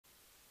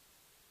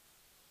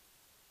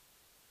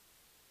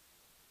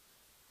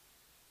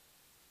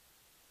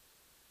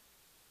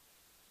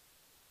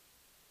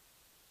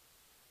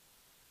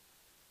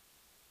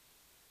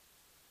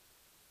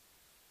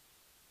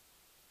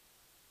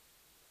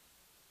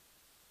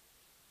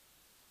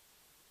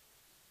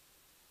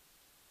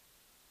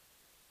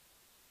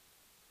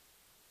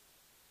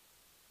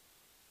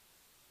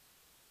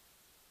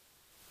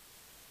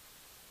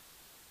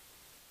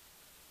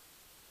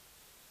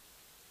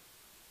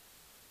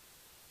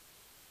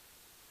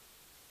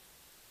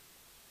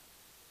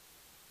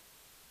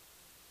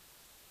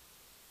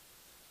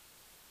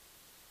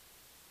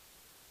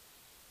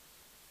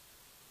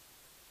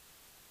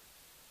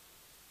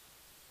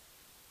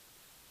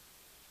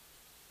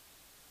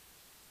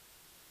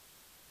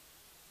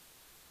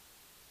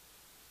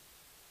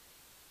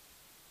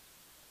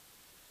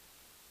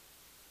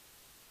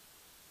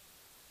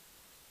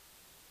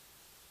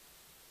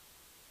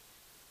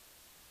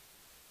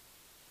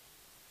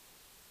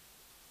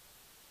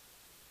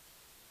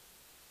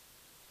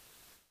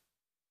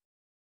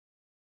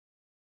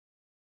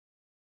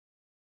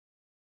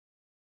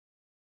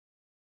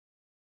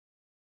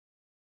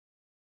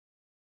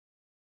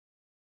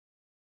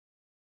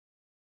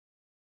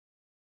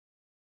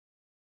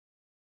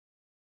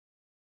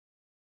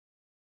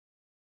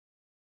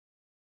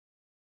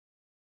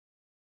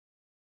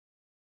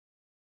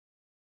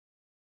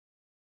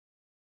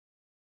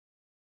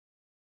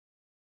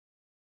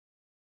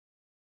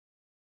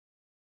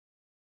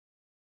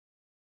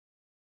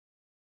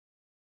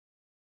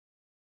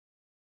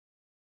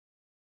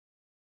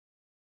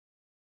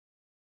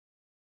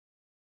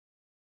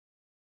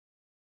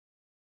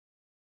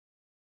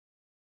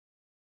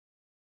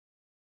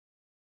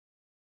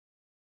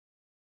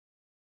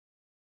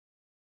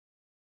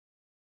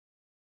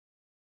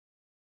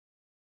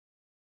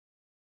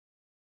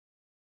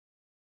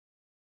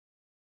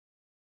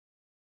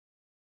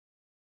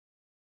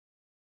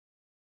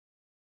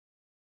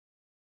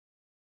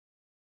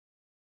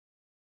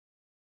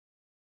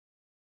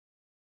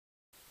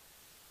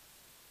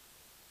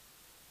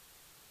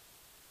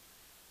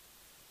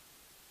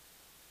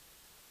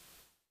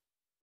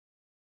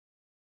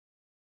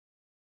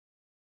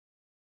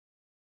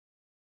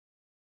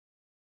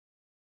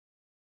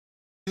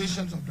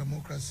foundations of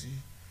democracy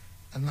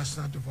and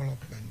national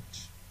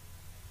development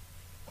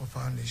of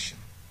our nation.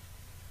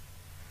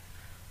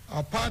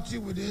 Our party,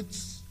 with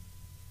its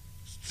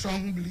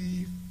strong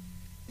belief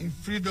in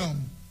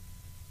freedom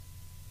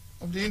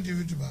of the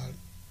individual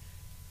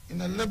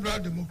in a liberal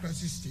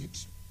democracy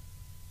state,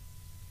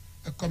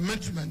 a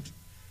commitment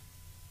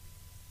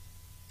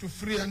to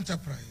free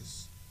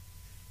enterprise,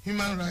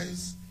 human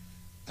rights,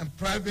 and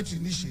private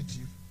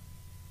initiative,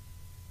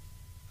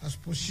 has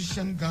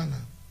positioned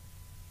Ghana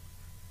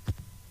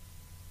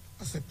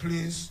as a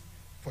place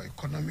for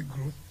economic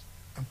growth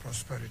and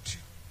prosperity.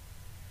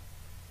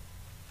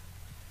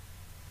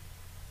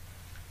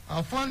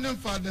 Our founding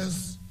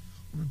fathers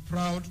will be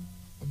proud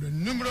of the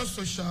numerous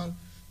social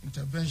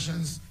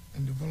interventions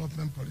and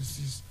development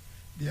policies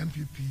the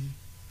MPP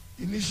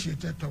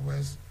initiated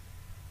towards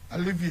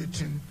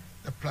alleviating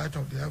the plight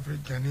of the average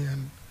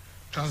Ghanaian,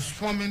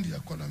 transforming the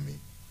economy,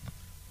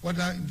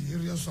 whether in the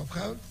areas of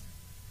health,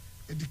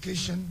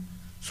 education,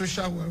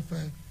 social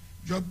welfare,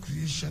 job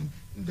creation,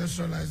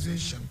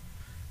 industrialization,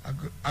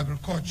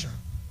 agriculture,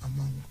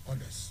 among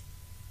others.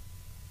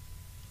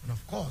 And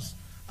of course,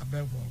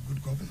 above all,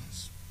 good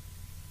governance.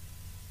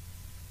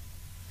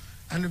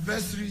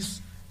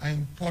 Anniversaries are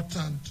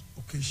important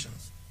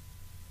occasions.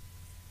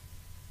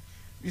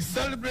 We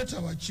celebrate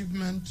our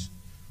achievement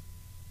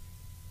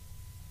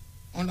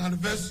on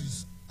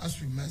anniversaries as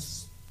we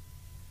must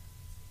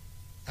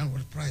and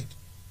with pride.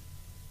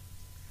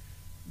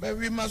 But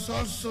we must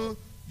also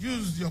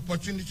use the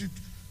opportunity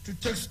to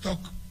take stock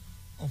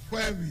of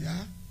where we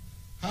are,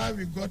 how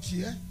we got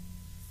here,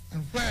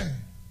 and where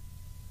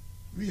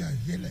we are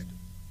headed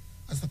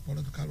as a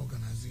political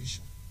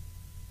organization.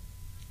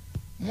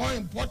 More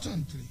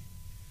importantly,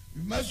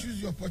 we must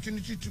use the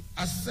opportunity to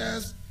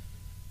assess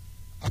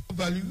our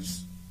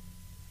values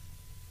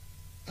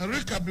and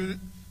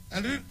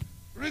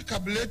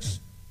recalibrate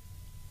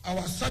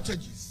our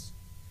strategies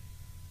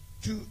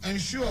to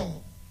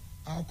ensure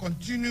our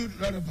continued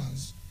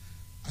relevance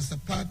as a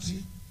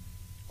party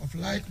of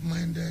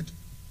like-minded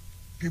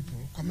people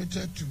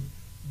committed to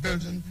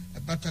building a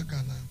better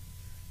Ghana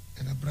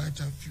and a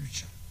brighter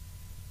future.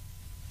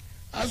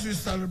 As we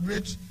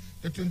celebrate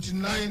the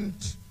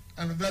 29th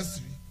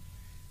anniversary,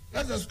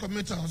 let us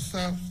commit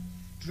ourselves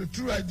to the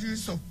true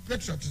ideals of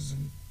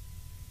patriotism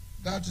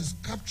that is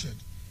captured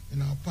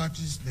in our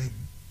party's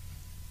name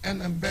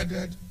and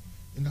embedded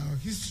in our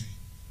history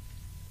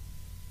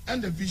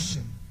and the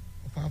vision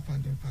of our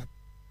founding fathers.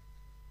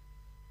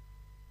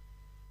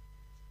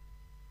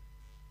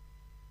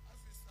 As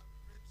we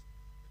celebrate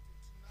the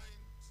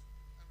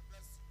 29th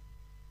anniversary,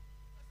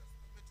 let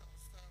us commit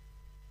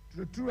ourselves to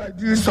the true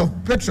ideals of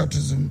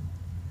patriotism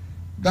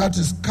that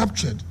is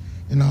captured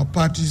in our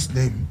party's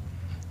name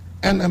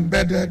and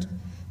embedded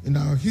in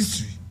our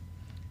history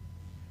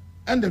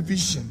and the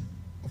vision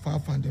of our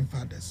founding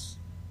fathers.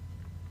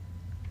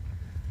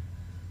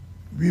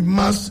 We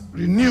must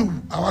renew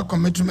our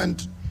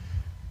commitment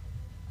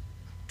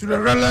to the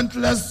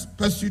relentless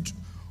pursuit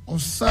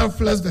of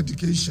selfless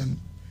dedication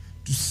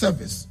to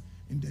service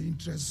in the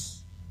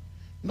interests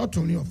not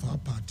only of our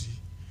party,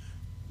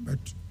 but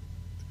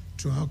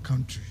to our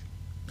country,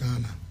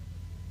 Ghana.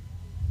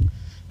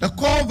 The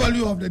core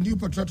value of the new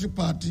patriotic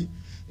party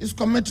is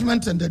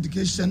commitment and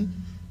dedication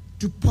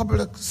to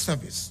public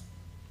service.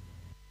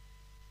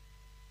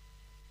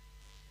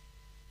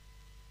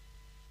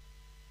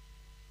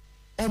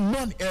 On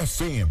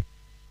Non-FM.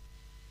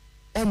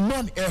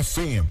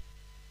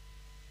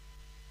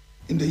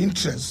 In the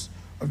interest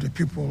of the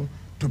people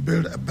to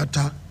build a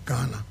better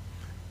Ghana.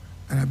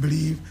 And I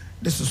believe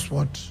this is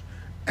what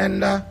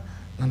Enda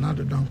Nana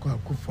Dankwa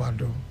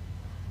Akufo-Addo,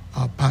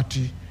 our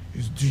party,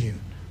 is doing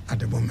at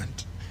the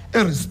moment,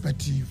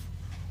 irrespective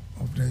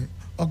of the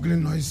ugly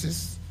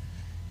noises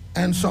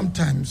and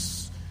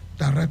sometimes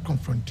direct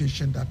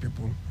confrontation that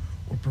people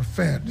would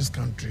prefer this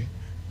country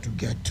to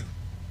get to.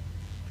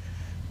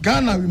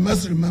 Ghana, we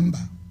must remember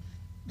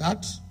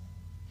that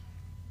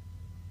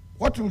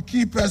what will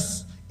keep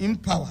us in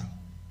power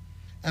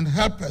and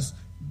help us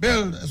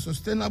build a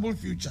sustainable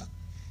future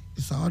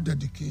is our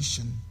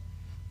dedication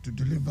to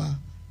deliver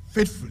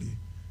faithfully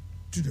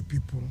to the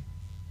people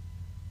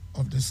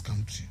of this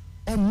country.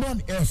 On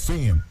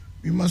Non-FM.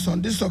 We must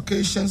on this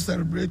occasion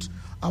celebrate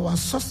our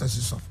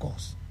successes, of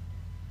course,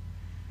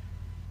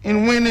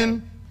 in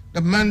winning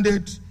the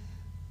mandate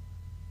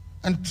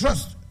and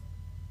trust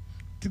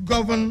to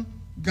govern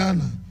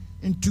Ghana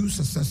in 2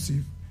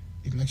 successive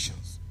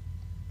elections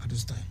at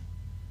this time.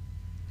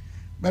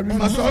 But we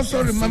must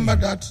also remember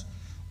that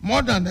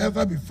more than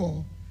ever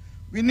before,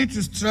 we need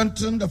to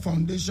strengthen the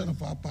foundation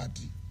of our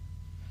party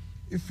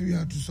if we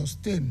are to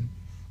sustain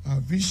our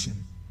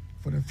vision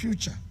for the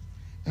future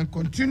and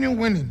continue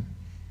winning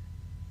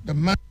the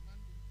mandate.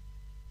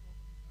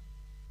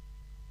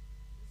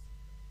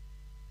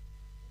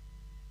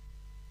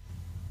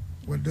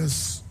 With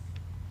this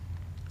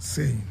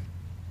saying,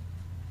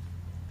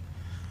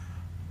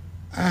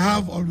 I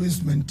have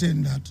always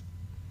maintained that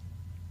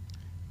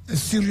a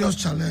serious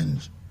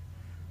challenge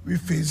we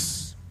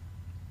face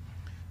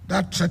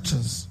that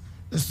threatens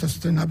the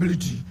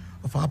sustainability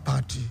of our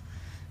party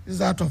is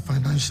that of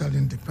financial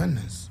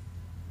independence.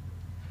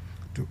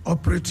 To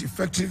operate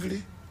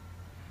effectively,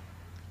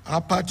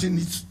 our party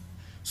needs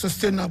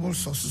sustainable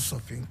sources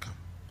of income.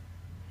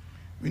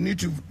 We need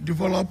to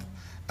develop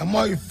a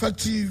more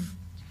effective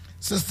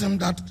system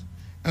that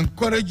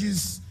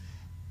encourages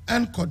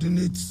and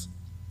coordinates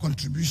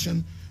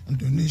contribution and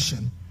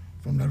donation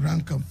from the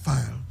rank and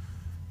file,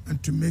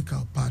 and to make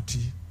our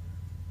party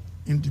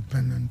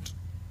independent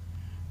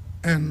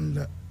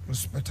and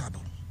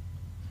respectable.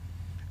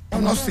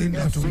 I'm not saying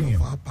that only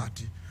of our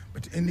party,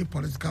 but any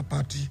political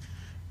party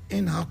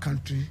in our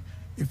country,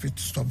 if it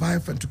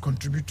survives and to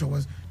contribute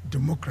towards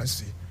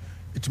democracy,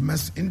 it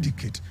must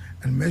indicate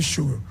and make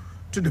sure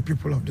to the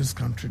people of this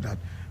country that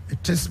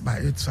it is by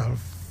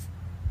itself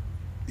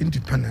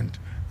independent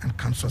and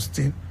can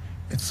sustain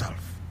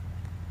itself.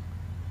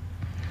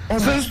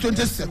 Since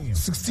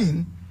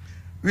 2016,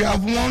 we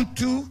have won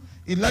 2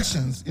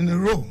 elections in a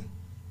row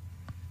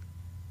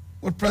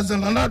with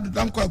President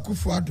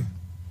Akufo-Addo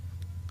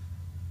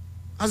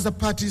as the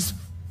party's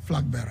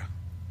flag bearer,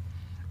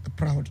 a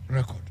proud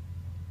record.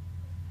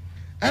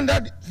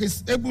 Under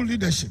his able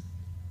leadership,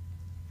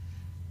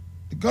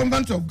 the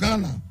government of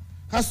Ghana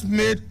has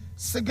made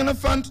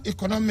significant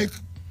economic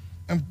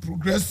and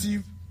progress,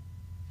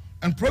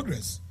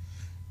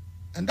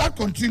 and that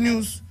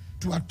continues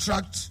to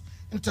attract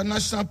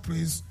international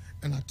praise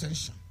and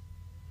attention.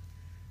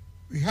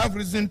 We have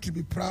reason to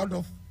be proud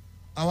of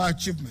our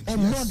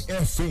achievements.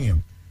 Yes.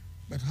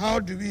 But how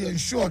do we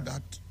ensure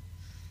that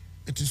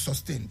it is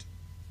sustained?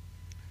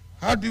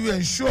 How do we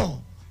ensure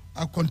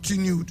our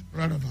continued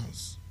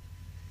relevance?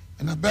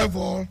 And above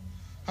all,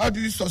 how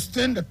do we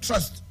sustain the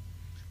trust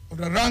of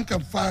the rank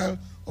and file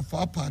of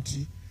our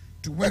party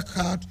to work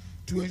hard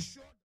to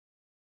ensure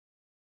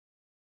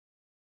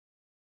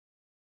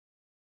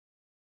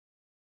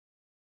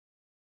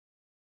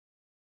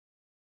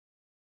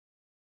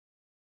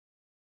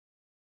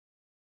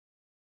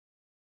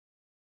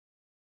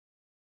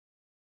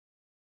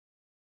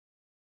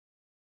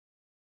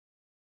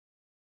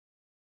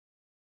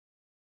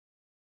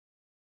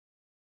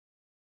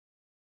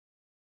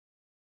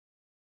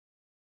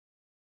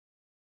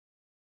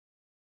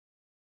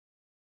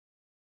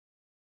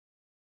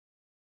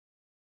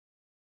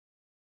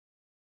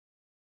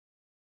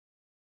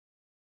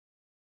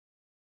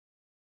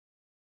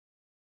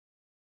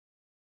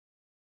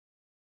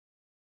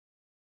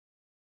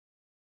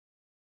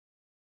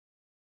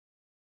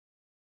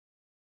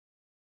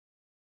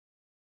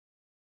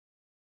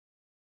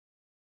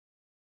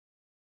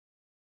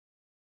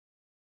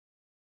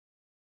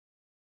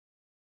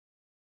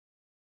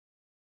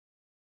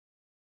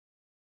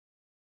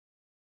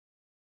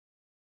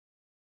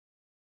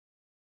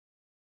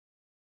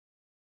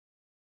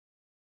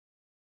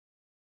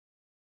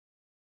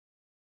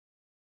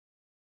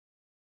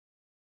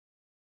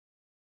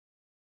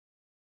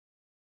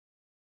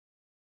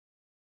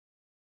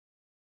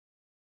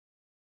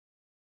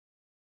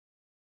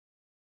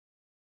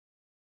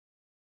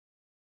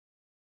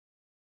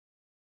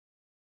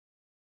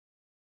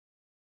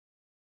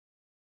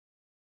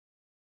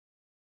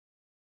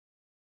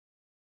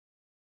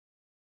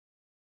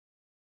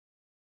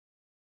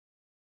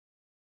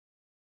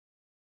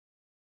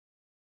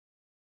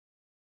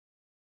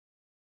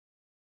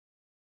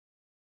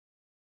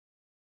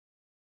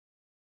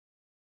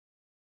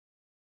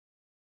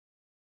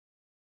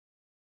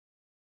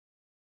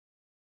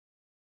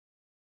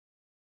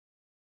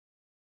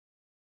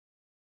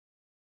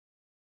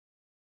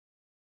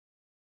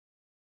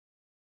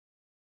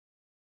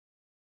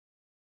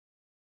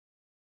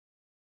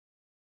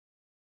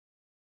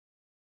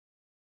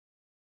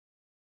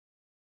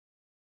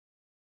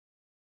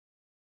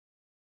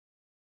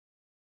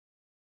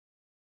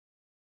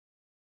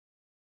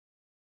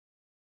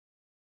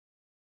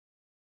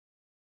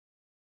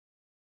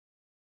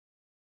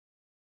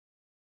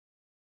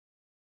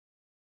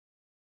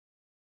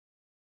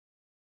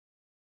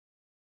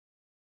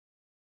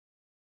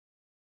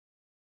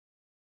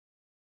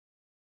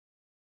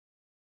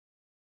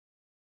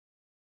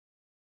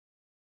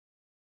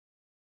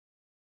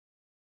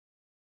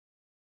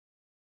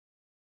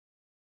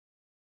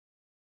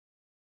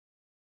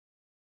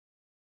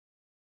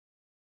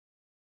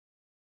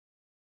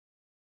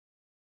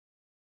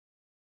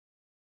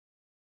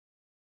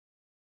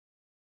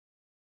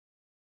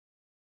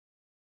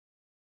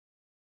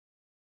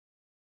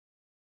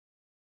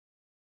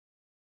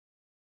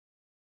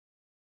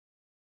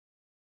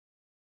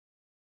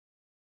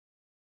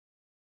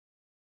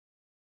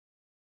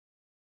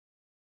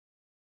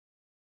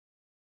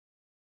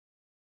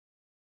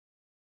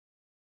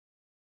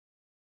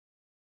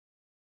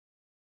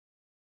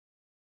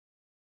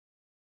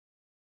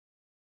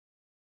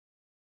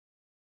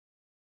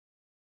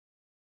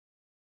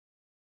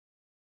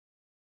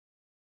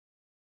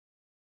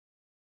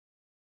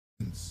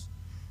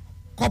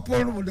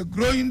coupled with the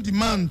growing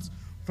demand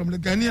from the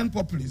Ghanaian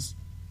populace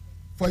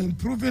for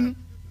improving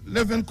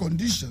living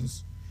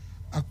conditions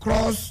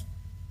across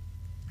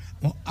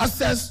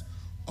access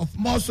of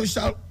more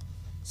social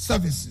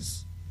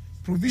services,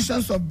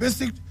 provisions of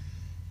basic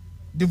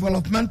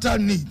developmental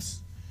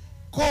needs,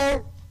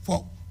 call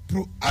for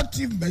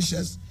proactive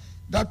measures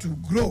that will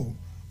grow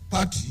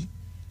party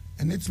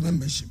and its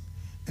membership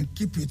and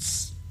keep it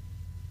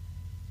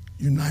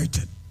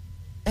united.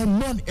 On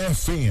Mon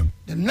FM.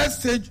 The next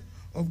stage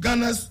of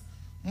Ghana's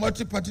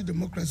multi-party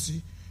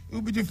democracy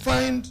will be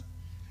defined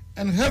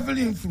and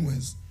heavily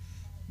influenced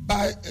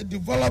by a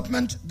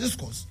development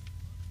discourse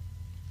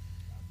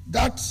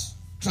that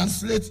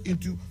translates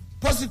into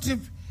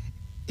positive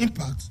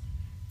impact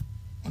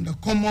on the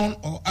common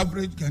or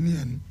average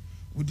Ghanaian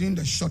within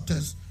the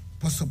shortest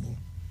possible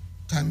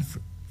time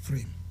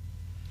frame.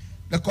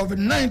 The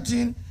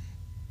COVID-19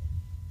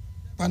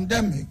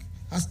 pandemic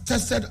has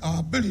tested our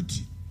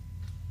ability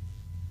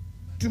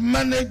to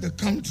manage the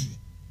country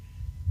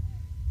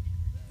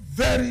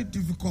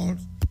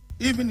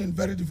even in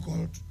very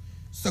difficult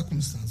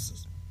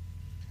circumstances.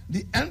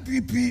 The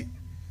NPP,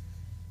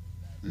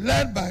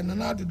 led by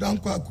Nana Addo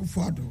Dankwa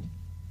Akufo-Addo,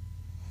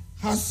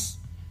 has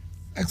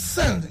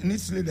excelled in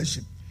its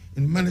leadership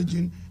in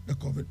managing the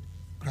COVID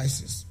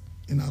crisis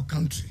in our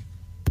country,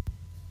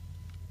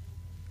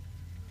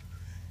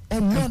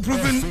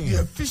 improving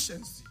the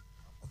efficiency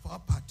of our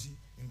party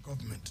in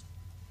government.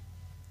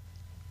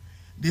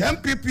 The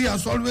MPP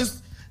has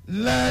always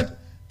led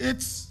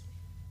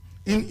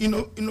in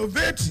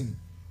innovating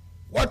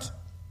what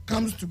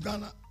comes to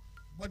Ghana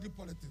body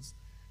politics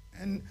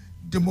and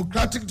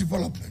democratic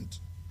development.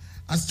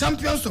 As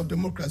champions of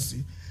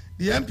democracy,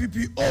 the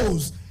MPP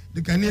owes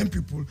the Ghanaian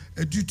people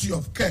a duty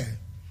of care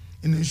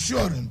in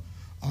ensuring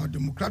our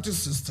democratic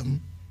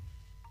system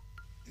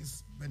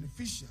is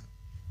beneficial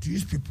to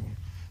its people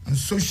and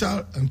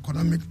social and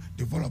economic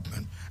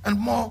development, and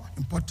more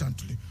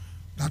importantly,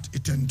 that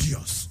it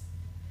endures.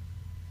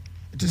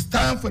 It is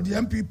time for the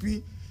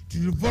MPP to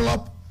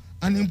develop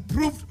an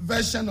improved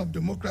version of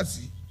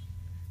democracy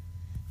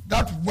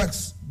that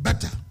works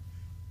better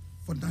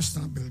for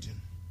national building.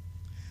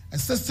 A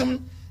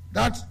system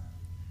that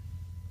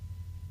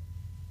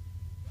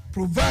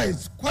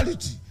provides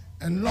quality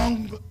and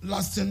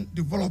long-lasting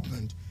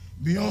development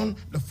beyond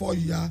the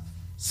 4-year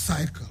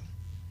cycle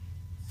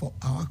for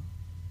our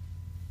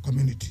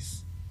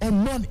communities.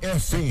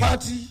 The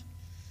party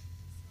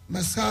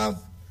must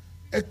have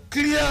a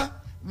clear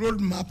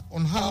roadmap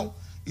on how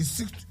it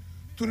seeks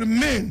to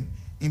remain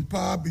in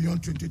power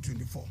beyond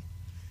 2024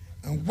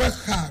 and work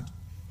hard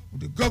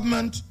with the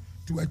government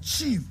to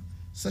achieve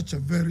such a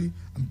very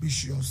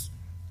ambitious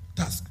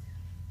task.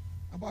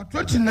 About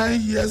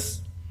 29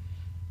 years,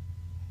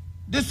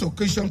 this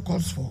occasion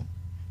calls for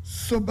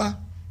sober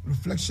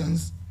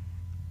reflections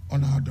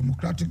on our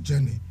democratic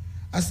journey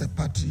as a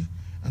party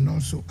and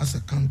also as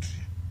a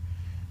country.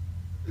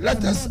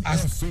 Let us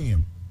ask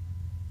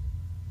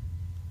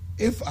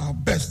if our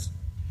best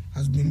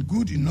has been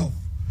good enough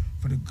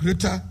for the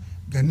greater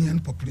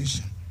Ghanaian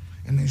population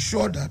and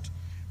ensure that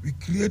we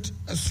create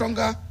a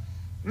stronger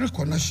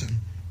reconnection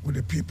with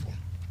the people.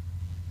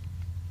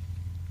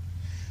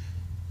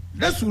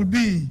 This will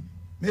be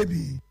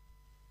maybe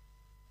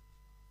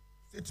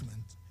a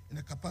statement in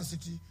the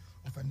capacity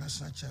of a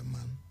national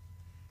chairman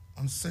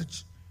on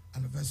such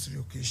anniversary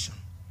occasion.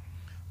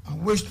 I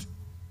wish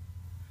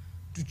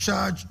to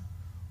charge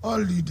all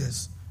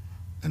leaders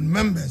and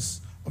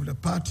members of the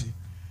party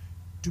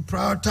to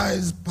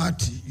prioritize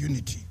party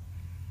unity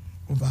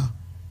over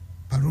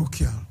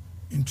parochial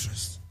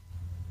interests.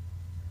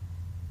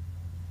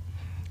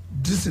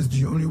 This is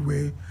the only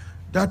way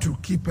that will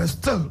keep us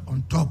still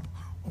on top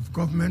of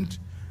government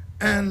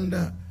and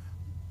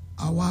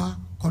our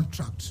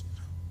contract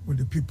with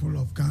the people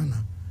of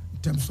Ghana in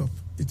terms of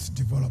its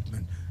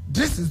development.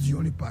 This is the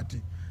only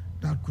party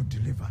that could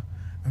deliver,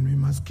 and we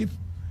must keep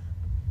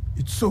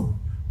it so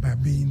by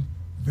being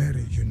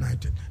very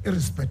united,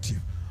 irrespective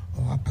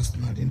of our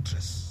personal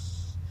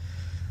interests.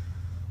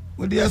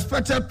 With the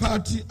expected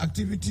party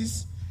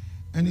activities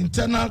and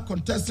internal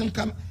contests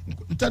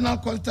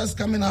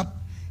coming up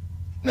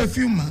in a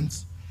few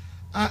months,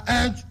 I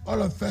urge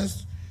all of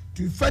us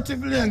to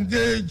effectively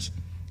engage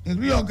in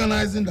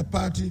reorganizing the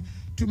party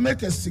to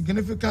make a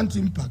significant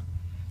impact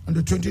on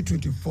the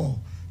 2024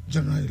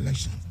 general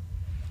election.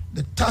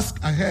 The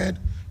task ahead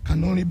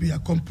can only be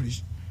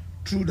accomplished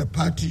through the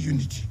party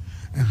unity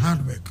and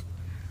hard work.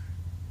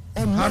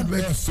 Hard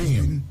work has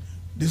been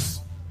this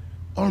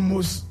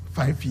almost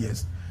 5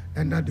 years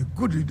under the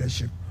good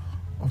leadership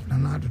of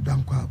Nana Addo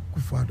Dankwa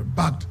Akufo-Addo,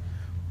 backed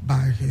by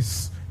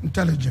his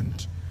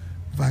intelligent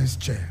vice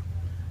chair,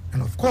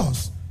 and of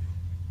course,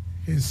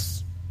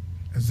 his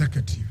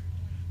executive,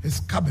 his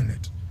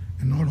cabinet,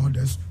 and all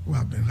others who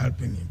have been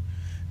helping him.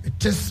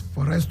 It is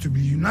for us to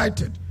be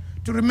united,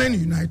 to remain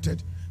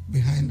united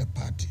behind the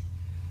party.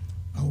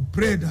 I will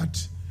pray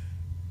that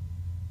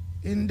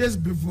in this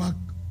bivouac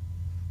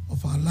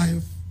of our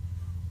life,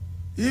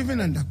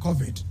 even under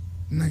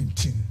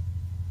COVID-19,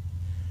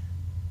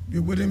 we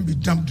wouldn't be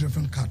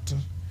dump-driven cattle.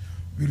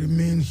 We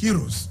remain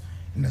heroes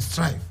in the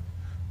strive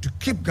to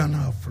keep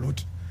Ghana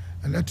afloat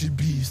and let it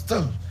be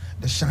still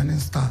the shining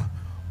star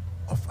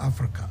of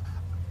Africa.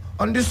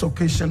 On this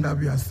occasion that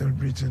we are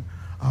celebrating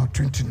our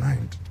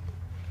 29th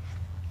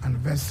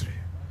anniversary,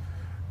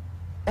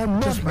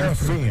 On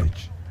FM.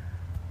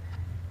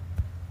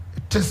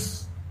 It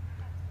is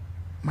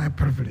my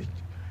privilege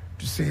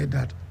to say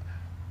that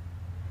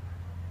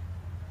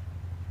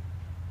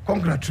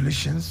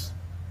congratulations,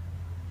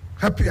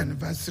 happy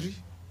anniversary.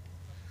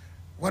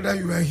 Whether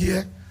you are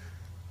here,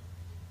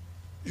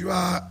 you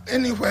are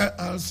anywhere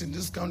else in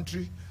this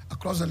country,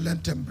 across the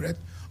length and breadth,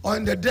 or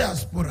in the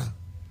diaspora,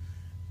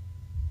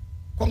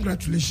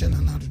 congratulations,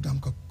 Unauthorized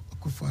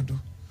akufo-addo,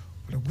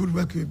 for the good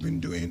work you've been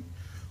doing.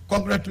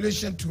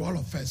 Congratulations to all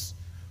of us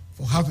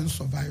for having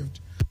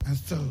survived and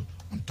still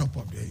on top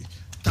of the age.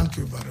 Thank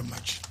you very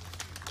much.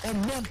 On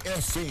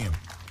FM.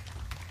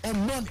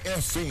 On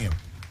FM.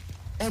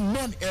 On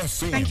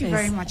FM. Thank you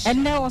very much.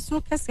 And there was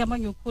no case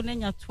among you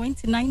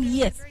 29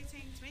 years.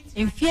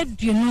 In fear,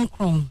 do you know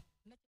Chrome?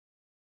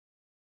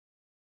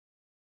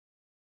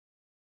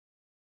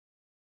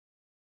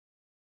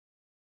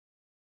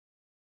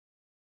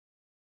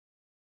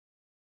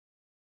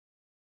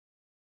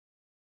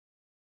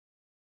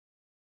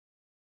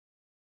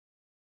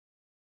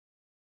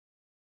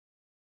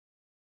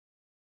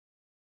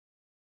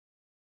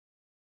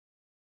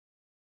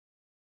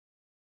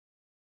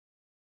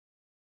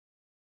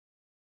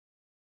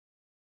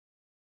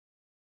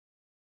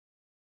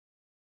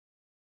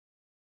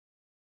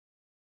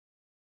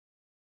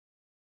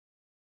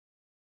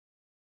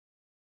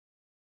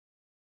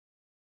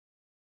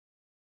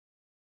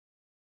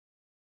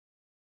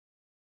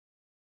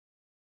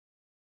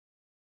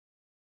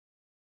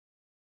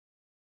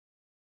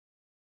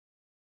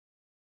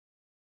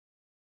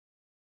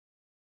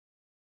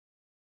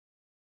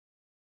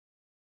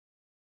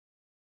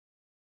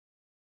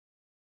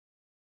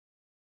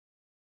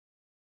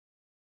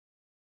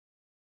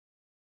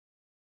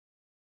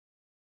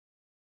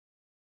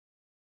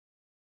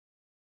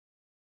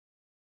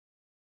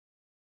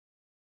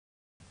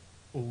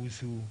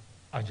 Owusu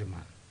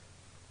Agyapong.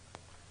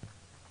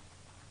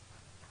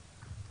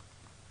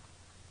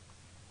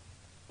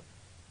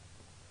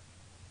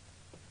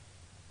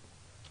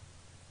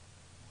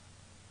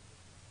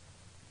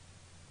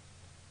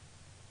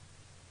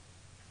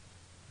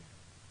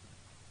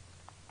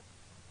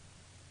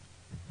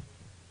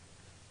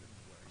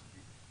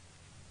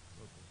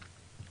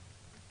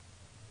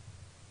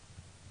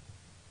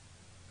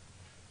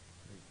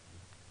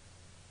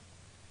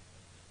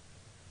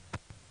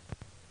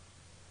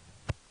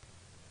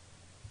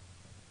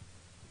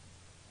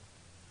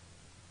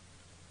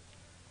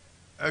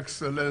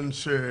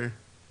 Excellency,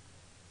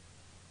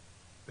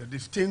 the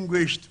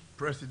distinguished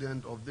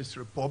President of this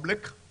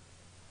Republic,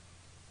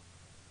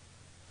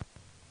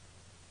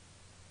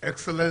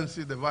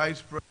 Excellency the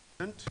Vice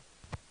President,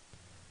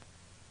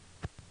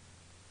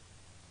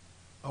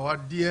 our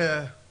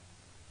dear,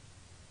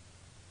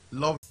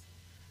 loved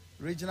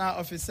regional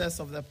officers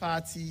of the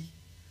party.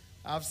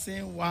 I've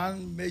seen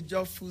one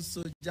major foot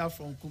soldier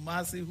from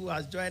Kumasi who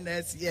has joined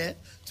us here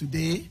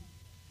today.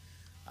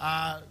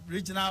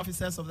 Regional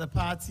officers of the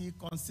party,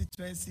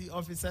 constituency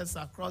officers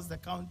across the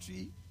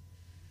country,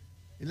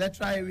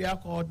 electoral area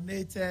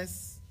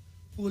coordinators,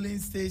 polling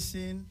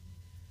station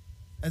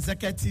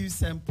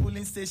executives and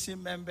polling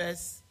station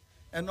members,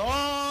 and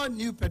all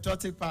new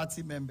patriotic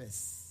party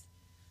members.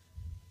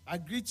 I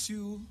greet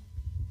you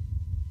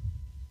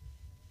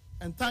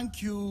and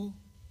thank you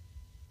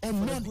for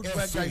the good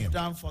work that you've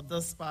done for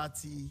this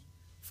party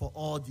for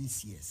all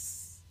these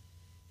years.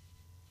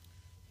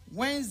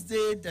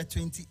 Wednesday, the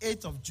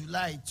 28th of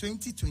July,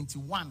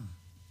 2021,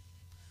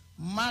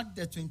 marked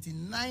the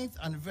 29th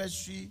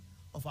anniversary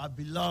of our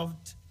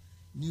beloved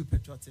New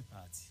Patriotic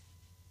Party.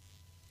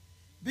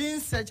 Being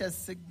such a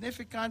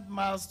significant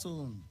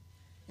milestone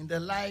in the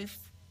life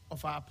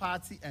of our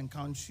party and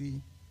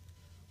country,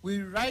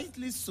 we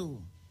rightly so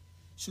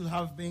should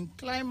have been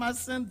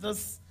climaxing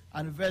this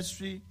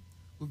anniversary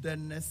with the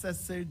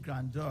necessary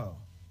grandeur.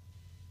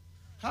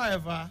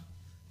 However,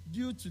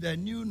 due to the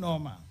new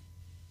normal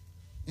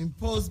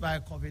imposed by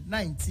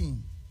COVID-19,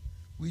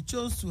 we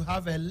chose to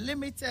have a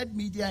limited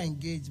media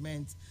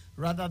engagement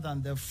rather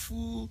than the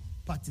full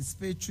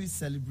participatory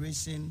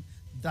celebration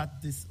that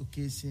this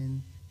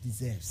occasion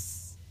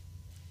deserves.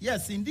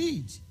 Yes,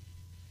 indeed,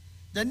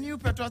 the New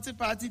Patriotic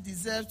Party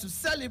deserves to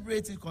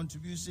celebrate its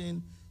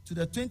contribution to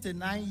the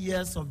 29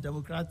 years of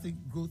democratic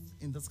growth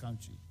in this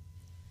country.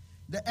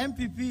 The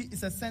MPP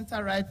is a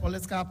center-right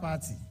political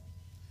party.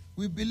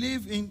 We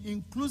believe in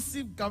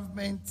inclusive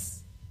government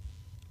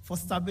for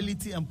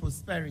stability and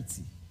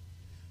prosperity.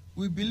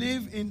 We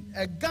believe in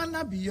a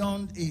Ghana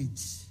beyond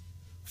age,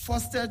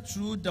 fostered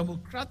through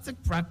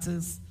democratic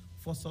practice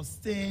for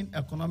sustained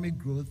economic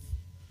growth.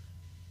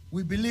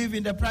 We believe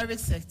in the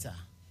private sector.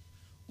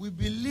 We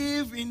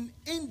believe in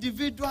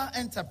individual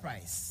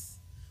enterprise.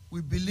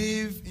 We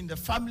believe in the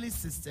family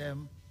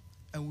system,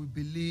 and we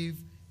believe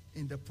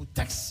in the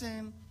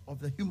protection of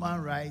the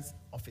human rights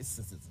of its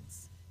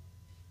citizens.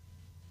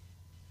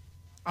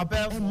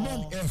 Above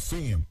all,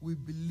 we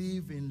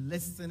believe in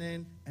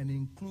listening and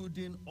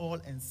including all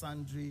and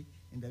sundry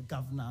in the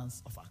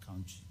governance of our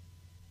country.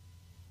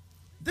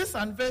 This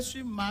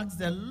anniversary marks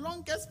the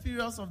longest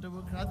period of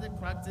democratic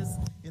practice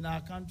in our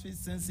country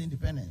since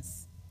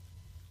independence.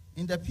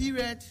 In the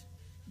period,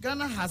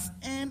 Ghana has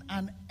earned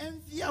an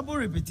enviable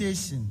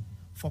reputation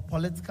for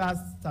political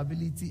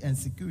stability and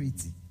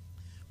security.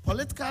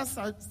 Political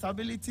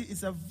stability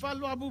is a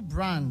valuable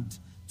brand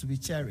to be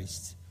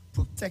cherished,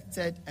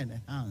 protected, and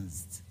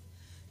enhanced.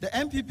 The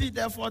NPP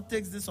therefore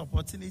takes this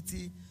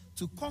opportunity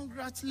to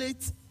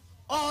congratulate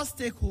all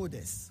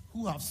stakeholders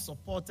who have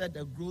supported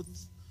the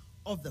growth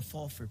of the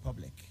Fourth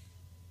Republic.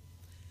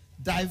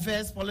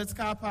 Diverse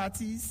political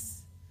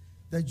parties,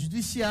 the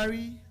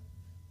judiciary,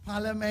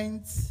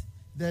 parliament,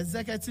 the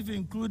executive,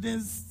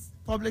 including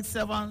public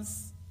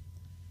servants,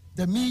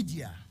 the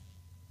media,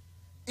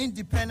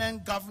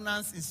 independent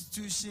governance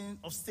institutions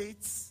of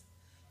states,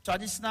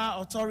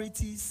 traditional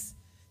authorities,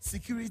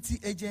 security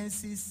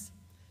agencies,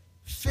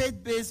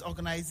 faith-based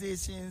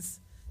organizations,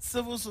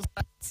 civil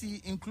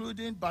society,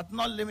 including but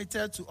not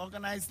limited to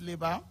organized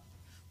labor,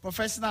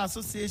 professional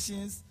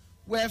associations,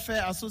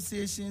 welfare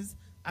associations,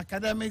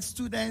 academics,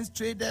 students,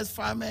 traders,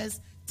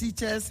 farmers,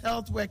 teachers,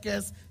 health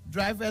workers,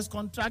 drivers,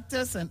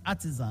 contractors, and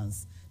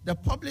artisans, the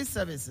public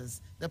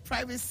services, the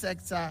private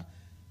sector,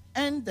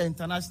 and the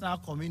international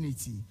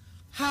community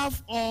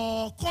have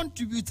all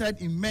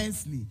contributed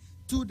immensely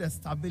to the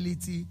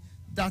stability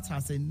that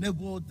has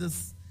enabled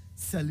this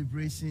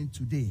celebration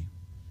today.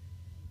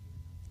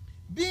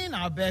 Being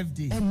our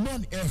birthday,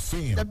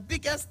 the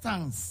biggest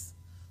thanks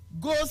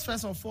goes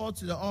first of all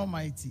to the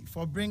Almighty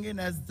for bringing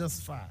us this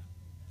far.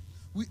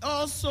 We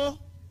also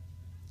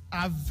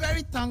are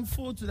very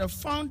thankful to the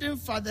founding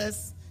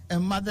fathers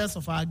and mothers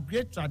of our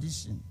great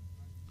tradition.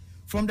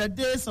 From the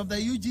days of the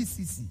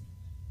UGCC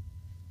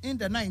in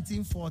the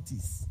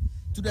 1940s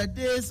to the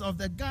days of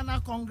the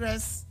Ghana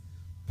Congress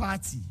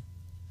Party,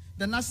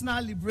 the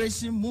National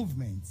Liberation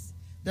Movement,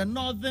 the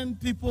Northern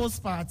People's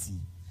Party,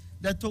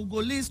 the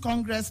Togolese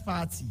Congress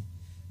Party,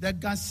 the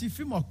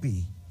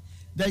Ganshifimokpe,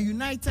 the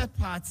United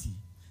Party,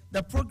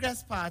 the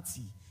Progress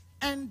Party,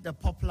 and the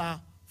Popular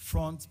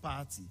Front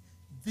Party.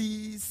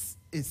 This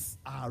is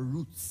our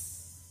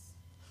roots.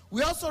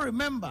 We also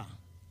remember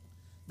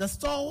the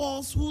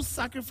stalwarts who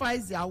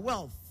sacrificed their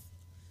wealth,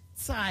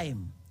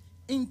 time,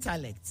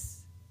 intellect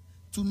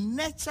to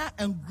nurture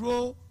and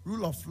grow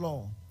rule of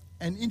law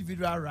and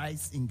individual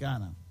rights in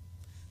Ghana.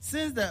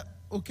 Since the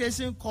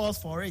occasion calls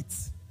for it,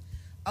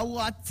 I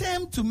will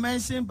attempt to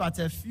mention but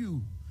a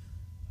few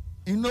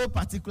in no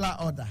particular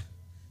order,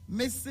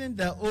 mixing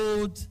the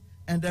old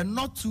and the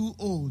not too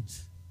old,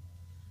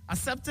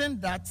 accepting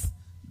that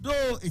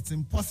though it's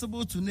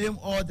impossible to name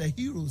all the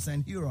heroes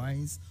and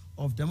heroines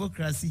of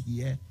democracy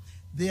here,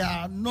 they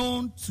are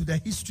known to the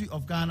history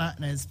of Ghana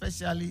and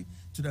especially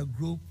to the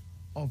group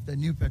of the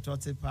New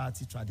Patriotic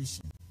Party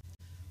tradition.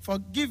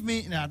 Forgive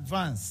me in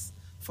advance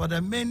for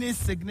the many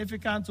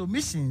significant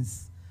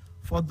omissions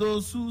for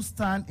those who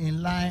stand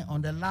in line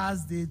on the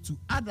last day to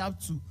add up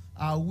to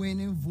our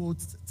winning vote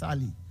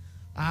tally,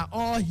 are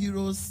all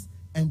heroes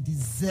and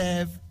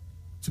deserve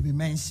to be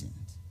mentioned.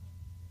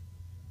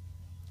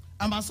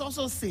 I must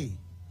also say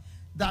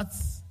that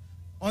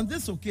on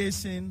this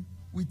occasion,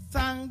 we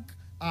thank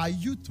our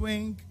youth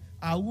wing,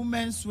 our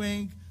women's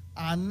wing,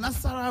 our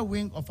Nasara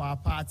wing of our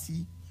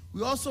party.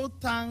 We also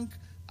thank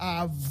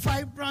our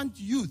vibrant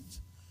youth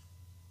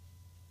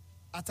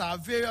at our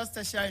various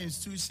tertiary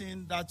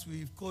institutions that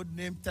we've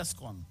codenamed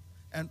TESCON,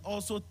 and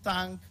also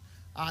thank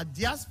our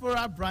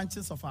diaspora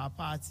branches of our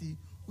party.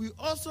 We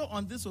also,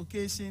 on this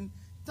occasion,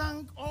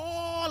 thank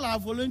all our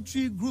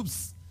voluntary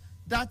groups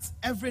that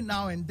every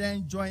now and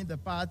then join the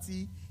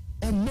party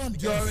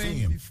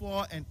during,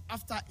 before, and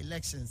after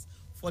elections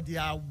for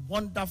their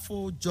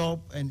wonderful job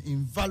and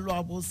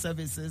invaluable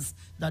services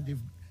that they've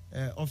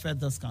offered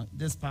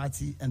this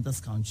party and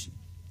this country.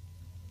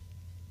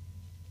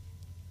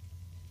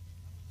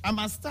 I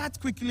must start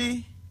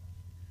quickly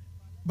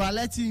by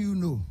letting you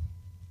know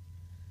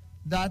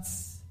that,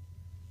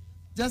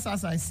 just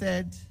as I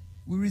said,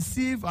 we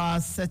receive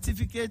our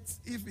certificate.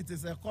 If it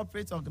is a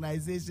corporate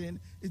organization,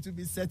 it will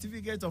be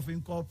certificate of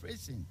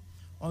incorporation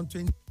on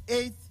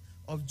 28th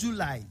of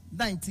July,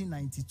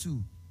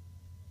 1992.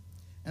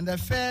 And the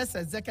first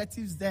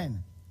executives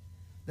then,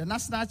 the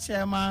national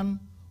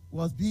chairman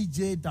was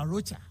B.J.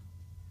 Darocha.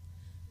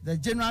 The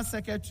general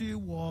secretary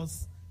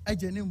was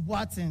Ejenim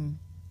Boateng.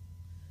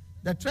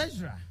 The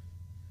treasurer,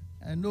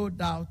 and no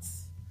doubt,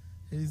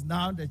 he is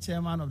now the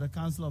chairman of the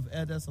Council of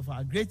Elders of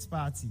our great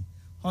party,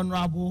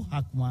 Honorable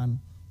Hakman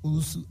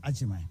Usu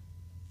Ajimai.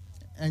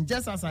 And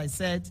just as I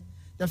said,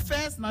 the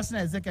first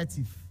national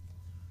executive,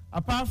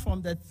 apart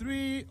from the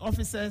three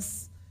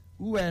officers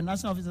who were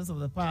national officers of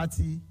the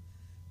party,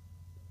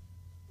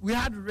 we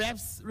had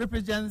reps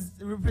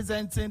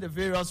representing the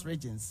various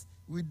regions.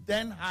 We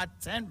then had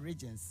 10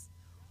 regions.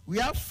 We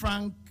have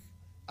Frank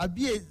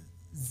Abieze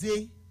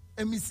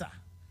Emisa,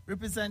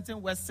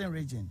 representing Western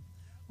region.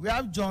 We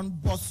have John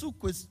Bosu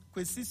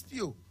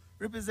Kwesispio,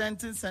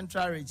 representing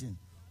Central region.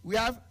 We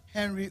have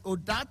Henry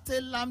Odate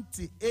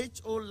Lamte,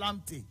 H.O.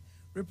 Lamte,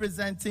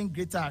 representing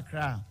Greater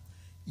Accra.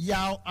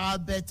 Yao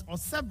Albert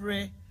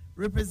Osebre,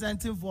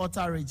 representing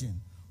Volta region.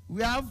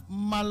 We have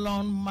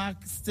Malon Mark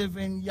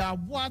Stephen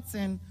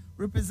Yawaten,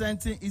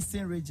 representing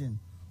Eastern region.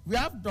 We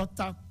have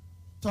Dr.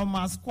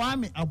 Thomas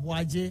Kwame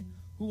Abuaje,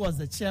 who was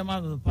the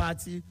chairman of the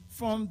party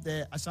from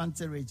the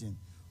Ashanti region.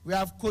 We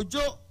have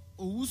Kojo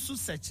Owusu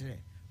Sechere,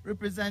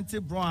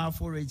 representing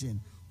Bronafo region.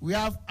 We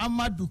have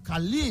Amadou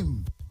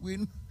Kalim, we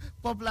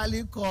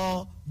popularly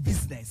call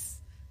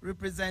Business,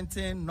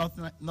 representing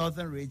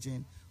Northern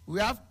region. We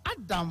have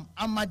Adam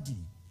Amandi,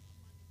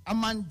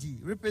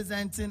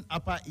 representing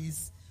Upper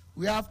East.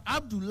 We have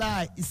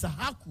Abdullah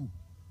Isahaku,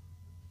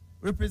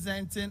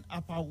 representing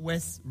Upper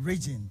West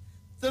region.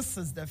 This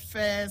is the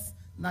first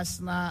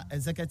National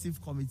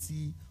Executive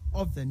Committee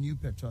of the New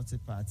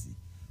Patriotic Party.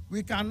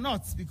 We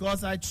cannot,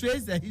 because I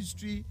trace the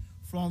history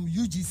from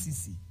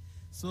UGCC.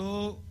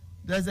 So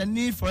there's a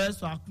need for us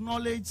to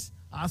acknowledge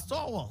our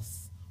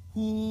stalwarts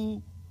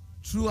who,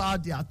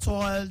 throughout their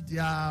toil,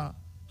 their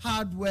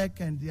hard work,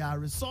 and their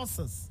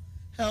resources,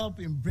 help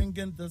in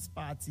bringing this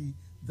party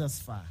thus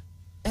far.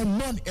 On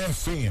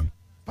FM.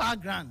 Pa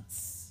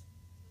Grants,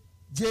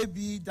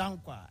 JB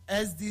Dankwa,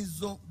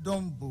 SD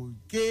Dombo,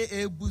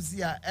 K.A.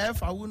 Buzia,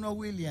 F. Awuno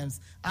Williams,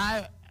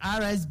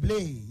 R.S.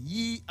 Blay,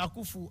 Yi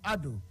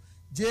Akufo-addo,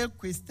 J.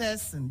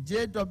 Christensen,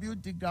 J.W.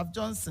 DeGraff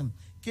Johnson,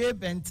 K.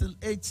 Bentil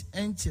H.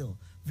 Enchil,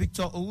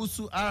 Victor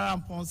Owusu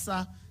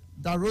Aramponsa,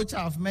 Darocha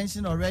I've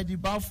mentioned already,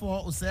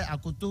 Balfour Ose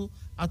Akoto,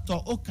 Ato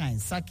Okain,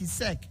 Saki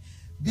Sek,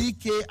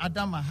 B.K.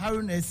 Adama,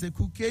 Harun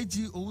Eseku,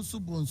 K.G. Owusu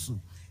Bonsu,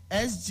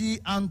 S.G.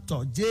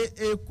 Anto,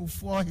 J.A.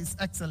 Kufuor, His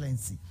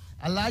Excellency,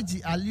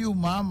 Alaji Aliu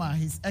Mahama,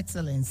 His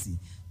Excellency,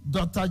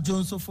 Dr.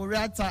 John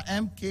Soforiata,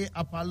 M.K.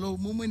 Apalo,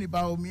 Mumuni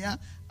Baomia,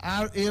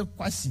 R.A.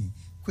 Kwashi,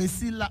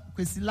 Kwesi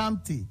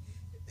Lamte,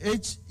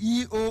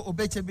 H.E.O.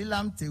 Obechebi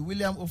Lamte,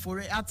 William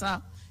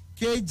Oforiata,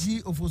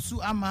 K.G. Ofosu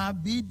Ama,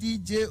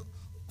 B.D.J.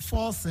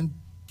 Forson,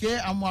 K.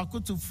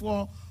 Amwakutu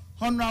 4,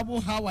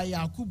 Honorable Hawa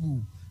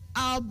Yakubu,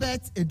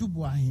 Albert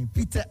Edubuahin,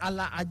 Peter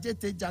Ala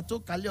Ajete Jato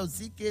Kaleo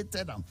ZK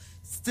Tedam,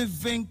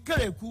 Stephen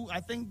Kereku,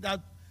 I think that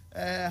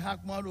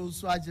Hakmaro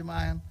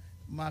Swajiman,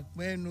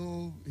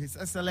 Makmenu, His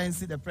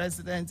Excellency the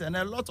President, and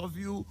a lot of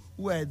you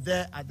who were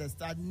there at the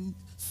start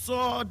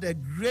saw the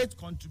great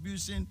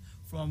contribution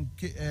from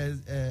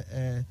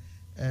Stephen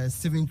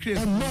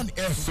Kereku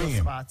to this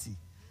party.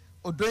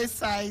 Odoe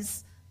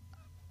Size,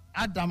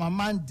 Adam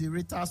Amandi,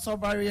 Rita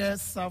Sobaria,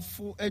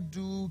 Safu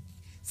Edu,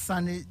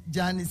 Sani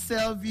Jani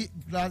Selvi,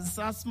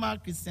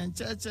 Glasasma, Christian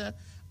Cheche,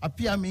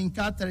 Apia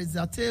Minka,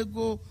 Teresa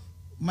Tego,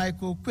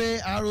 Michael Kwe,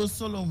 Aro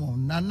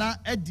Solomon, Nana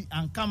Eddie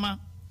Ankama,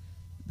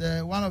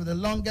 one of the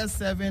longest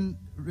serving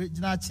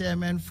regional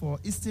chairmen for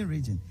Eastern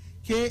Region,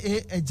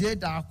 K.A. Eje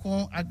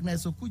Dakon,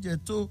 Agnes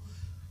Okujeto,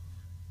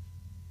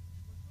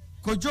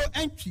 Kojo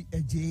Entry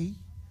Eje,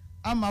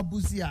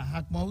 Amabuzia,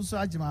 Hakma Uso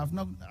Ajima, I have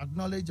not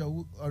acknowledged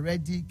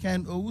already,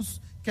 Ken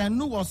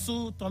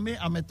Nuwasu, Tome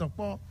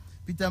Ametopo,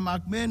 Peter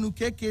McMahon,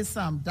 KK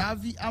Sam,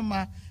 Davi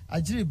Ama,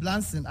 Ajiri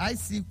Blanson,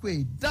 IC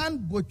Kwe, Dan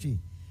Boche,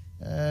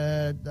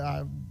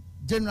 the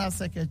General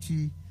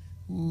Secretary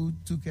who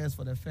took us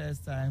for the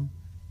first time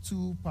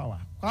to power.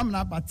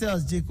 Kwamna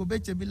Patels, Jacob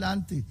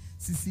Echebilante,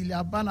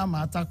 Cecilia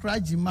Banama, Takra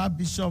Jima,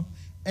 Bishop,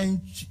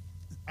 and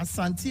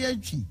Asante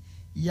Echi,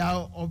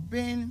 Yao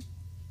Oben,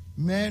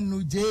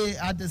 Menu J.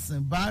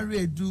 Addison,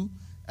 Barry Edu,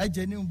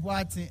 Ejeni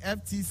Mbwati,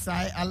 FT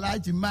Sai,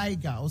 Alaji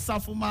Maiga,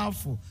 Osafo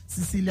Mafo,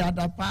 Cecilia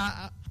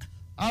Dapa,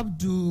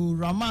 Abdul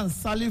Rahman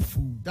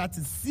Salifu, that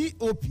is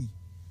COP,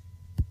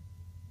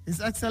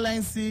 His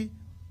Excellency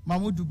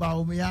Mahmoud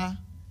Baumia,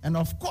 and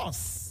of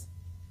course,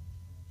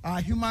 our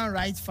human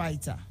rights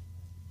fighter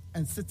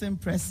and sitting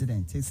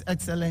president, His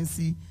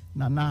Excellency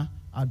Nana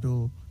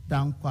Addo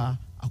Dankwa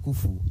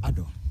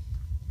Akufo-addo.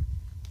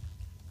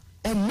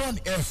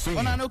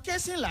 On an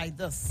occasion like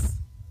this,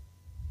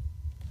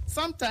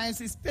 sometimes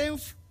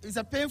it's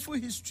a painful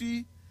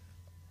history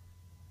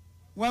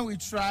when we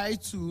try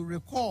to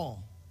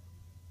recall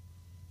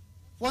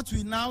what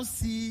we now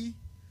see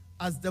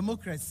as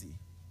democracy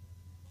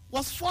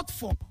was fought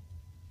for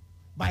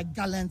by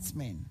gallant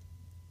men.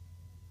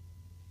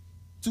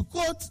 To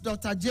quote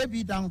Dr.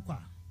 J.B. Dankwa,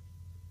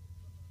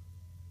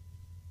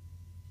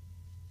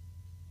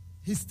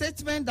 his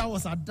statement that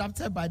was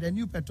adopted by the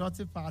New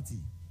Patriotic Party,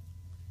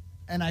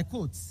 and I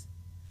quote,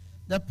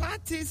 "The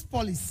party's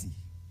policy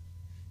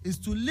is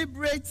to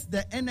liberate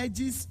the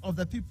energies of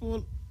the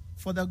people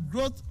for the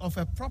growth of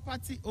a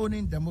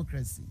property-owning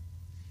democracy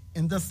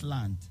in this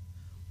land,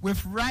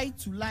 with right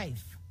to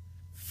life,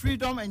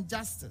 freedom, and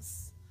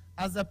justice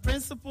as the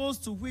principles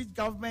to which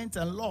government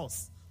and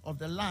laws of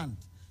the land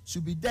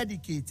should be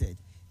dedicated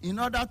in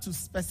order to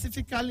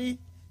specifically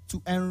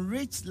to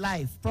enrich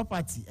life,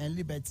 property, and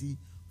liberty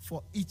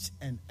for each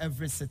and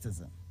every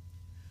citizen."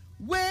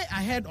 Way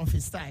ahead of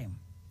his time,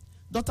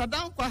 Dr.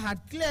 Dankwa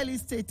had clearly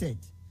stated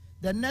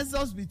the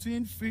nexus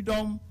between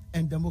freedom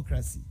and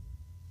democracy.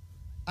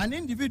 An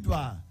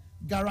individual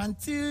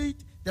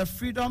guaranteed the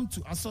freedom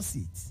to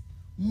associate,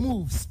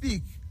 move,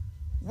 speak,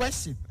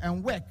 worship,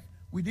 and work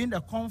within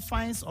the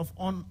confines of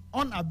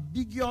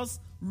unambiguous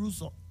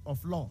rules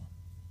of law.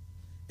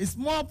 Is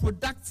more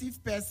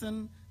productive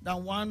person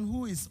than one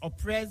who is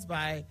oppressed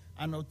by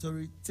an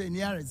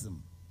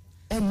authoritarianism.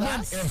 on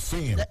Thus,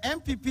 1 FM. the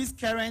MPP's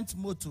current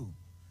motto,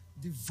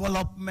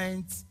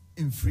 development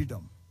in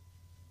freedom.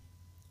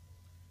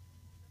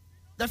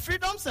 The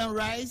freedoms and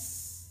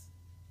rights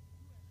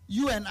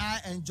you and I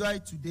enjoy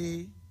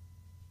today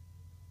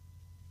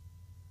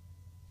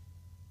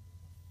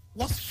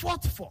was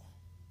fought for,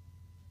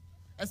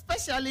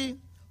 especially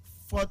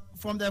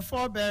from the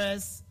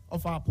forebearers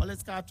of our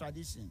political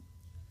tradition.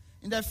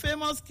 In the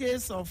famous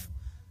case of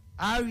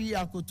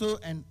Agyapong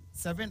and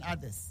 7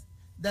 others,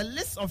 the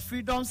list of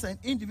freedoms and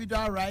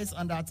individual rights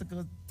under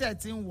Article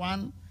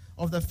 13(1)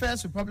 of the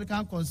First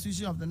Republican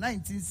Constitution of the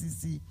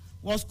 1960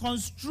 was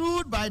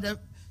construed by the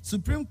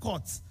Supreme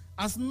Court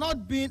as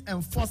not being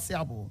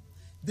enforceable.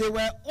 They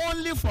were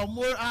only for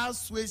moral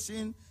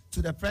suasion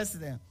to the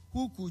president,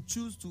 who could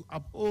choose to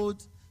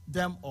uphold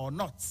them or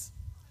not.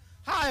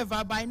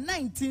 However, by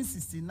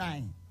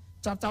 1969,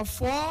 Chapter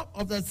 4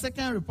 of the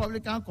Second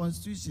Republican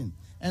Constitution,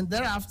 and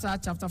thereafter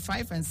Chapter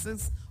 5 and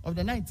 6 of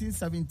the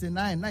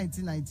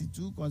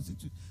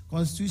 1979-1992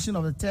 Constitution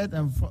of the Third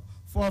and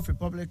Fourth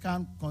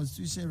Republican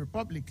Constitution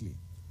republicly,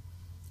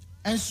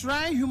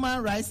 enshrine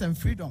human rights and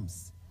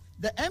freedoms.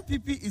 The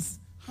MPP is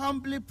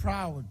humbly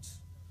proud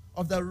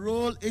of the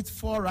role its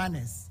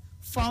forerunners,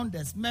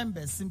 founders,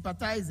 members,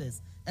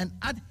 sympathizers, and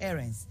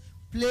adherents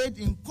played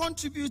in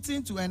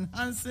contributing to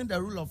enhancing the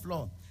rule of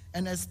law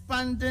and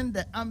expanding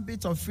the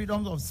ambit of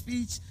freedom of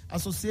speech,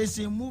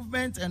 association,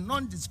 movement, and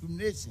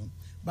non-discrimination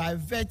by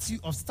virtue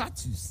of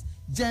status,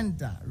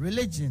 gender,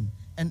 religion,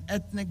 and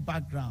ethnic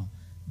background.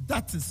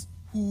 That is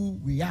who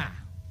we are.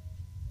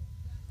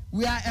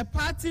 We are a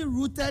party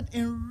rooted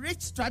in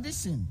rich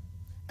tradition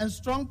and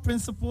strong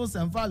principles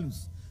and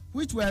values,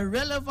 which were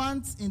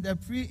relevant in the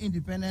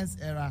pre-independence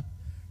era,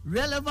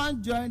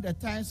 relevant during the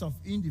times of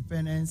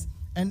independence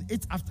and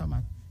its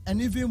aftermath,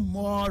 and even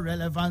more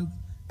relevant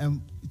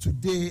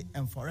today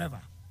and forever.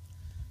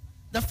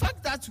 The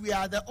fact that we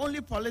are the only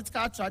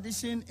political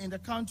tradition in the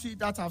country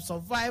that have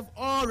survived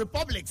all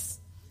republics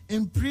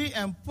in pre-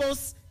 and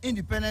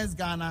post-independence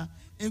Ghana,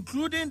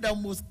 including the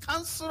most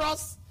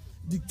cancerous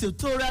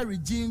dictatorial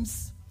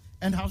regimes,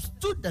 and have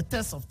stood the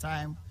test of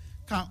time,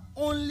 can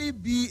only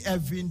be a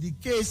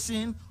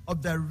vindication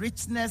of the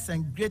richness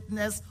and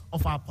greatness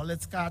of our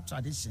political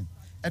tradition.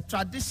 A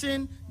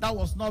tradition that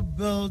was not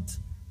built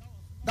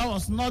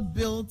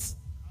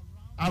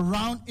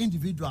around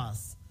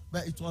individuals,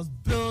 but it was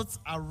built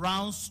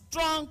around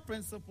strong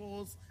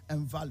principles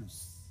and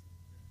values.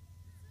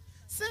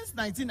 Since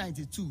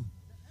 1992,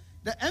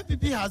 the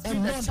MPP has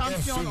been the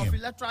champion of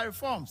electoral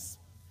reforms.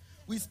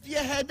 We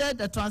spearheaded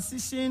the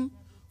transition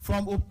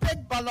from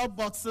opaque ballot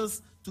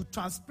boxes to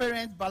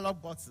transparent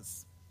ballot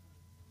boxes.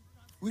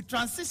 We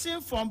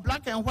transitioned from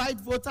black and white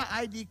voter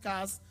ID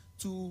cards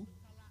to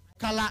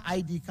color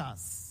ID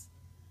cards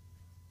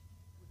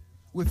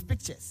with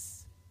pictures.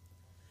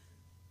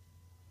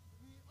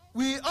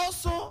 We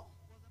also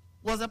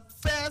was the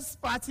first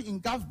party in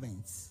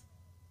government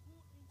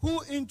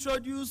who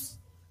introduced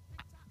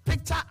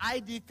picture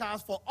ID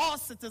cards for all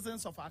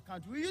citizens of our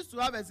country. We used to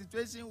have a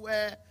situation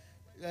where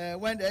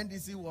when the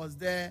NDC was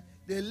there,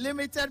 they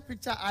limited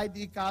picture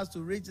ID cards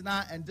to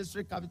regional and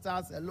district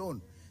capitals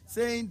alone,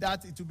 saying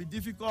that it would be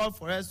difficult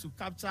for us to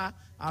capture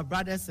our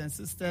brothers and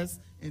sisters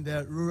in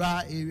the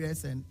rural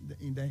areas and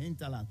in the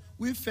hinterland.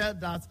 We felt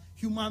that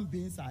human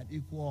beings are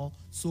equal,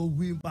 so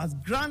we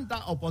must grant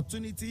that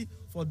opportunity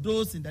for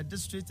those in the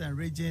districts and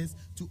regions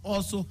to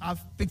also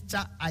have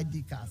picture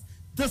ID cards.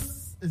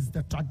 This is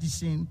the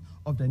tradition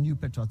of the New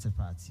Patriotic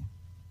Party.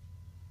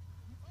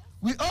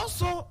 We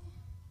also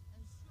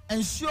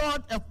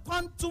ensured a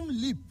quantum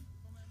leap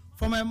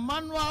from a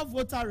manual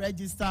voter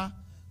register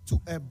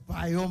to a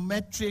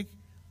biometric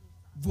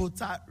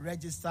voter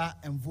register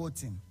and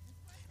voting.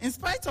 In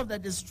spite of the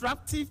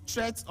disruptive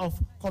threats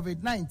of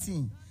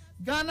COVID-19,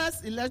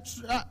 Ghana's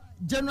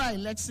general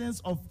elections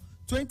of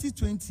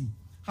 2020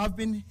 have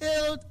been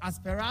hailed as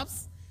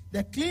perhaps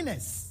the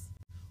cleanest,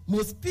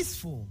 most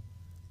peaceful,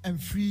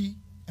 and free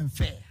and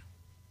fair.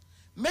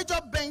 Major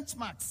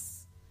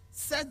benchmarks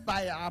set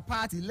by our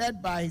party,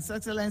 led by His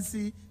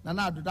Excellency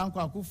Nana Addo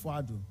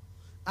Akufo-Addo,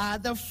 are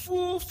the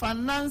full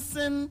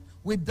financing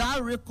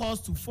without recourse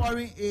to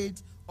foreign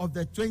aid of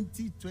the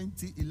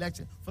 2020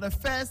 election. For the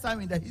first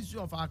time in the history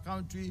of our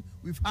country,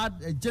 we've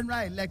had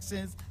general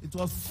elections. It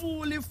was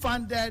fully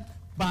funded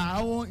by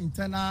our own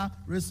internal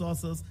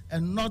resources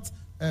and not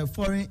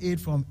foreign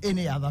aid from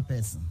any other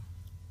person.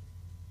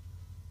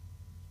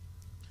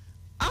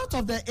 Out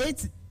of the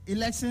 8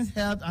 elections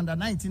held under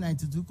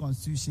 1992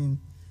 Constitution,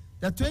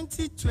 the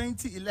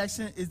 2020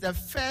 election is the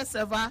first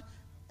ever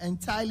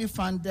entirely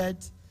funded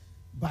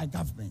by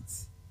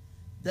government.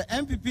 The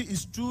MPP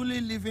is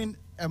truly leaving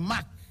a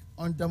mark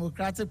on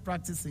democratic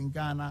practice in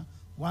Ghana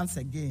once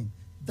again.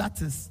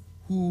 That is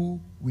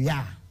who we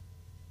are.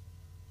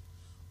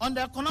 On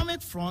the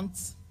economic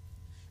front,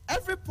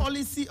 every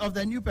policy of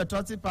the New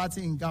Patriotic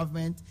Party in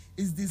government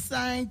is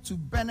designed to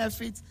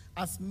benefit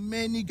as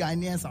many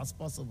Ghanaians as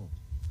possible.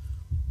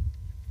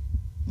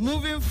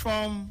 Moving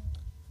from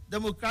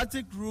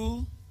democratic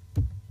rule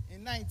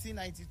in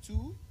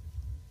 1992,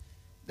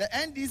 The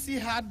NDC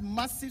had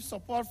massive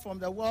support from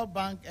the World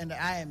Bank and the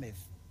IMF.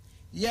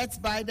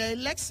 Yet by the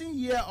election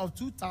year of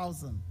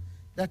 2000,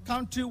 the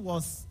country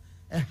was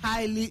a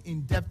highly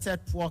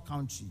indebted poor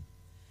country.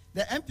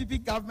 The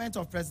MPP government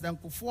of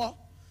President Kufuor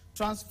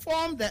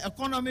transformed the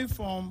economy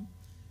from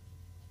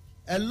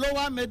a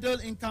lower middle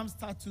income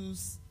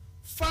status,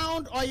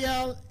 found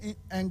oil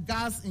and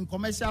gas in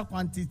commercial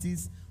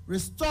quantities,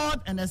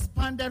 restored and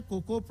expanded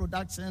cocoa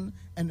production,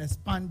 and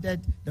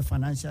expanded the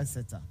financial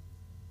sector.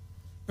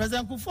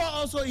 President Kufuor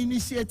also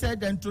initiated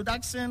the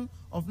introduction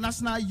of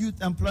National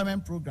Youth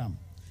Employment Program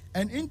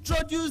and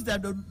introduced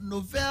the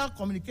novel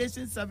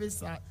communication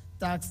service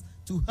tax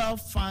to help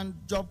fund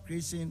job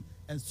creation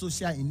and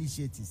social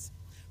initiatives.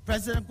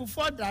 President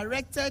Kufuor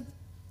directed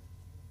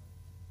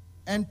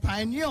and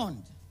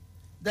pioneered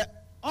the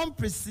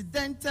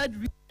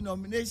unprecedented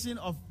denomination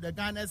of the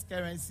Ghana's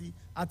currency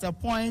at a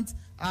point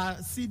our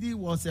CD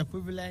was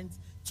equivalent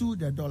to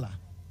the dollar.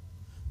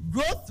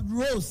 Growth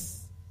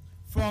rose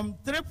from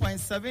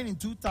 3.7 in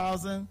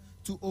 2000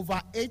 to over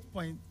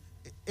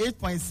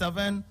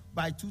 8.7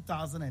 by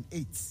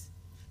 2008.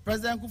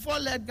 President Kufuor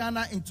led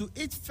Ghana into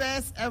its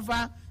first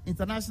ever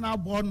international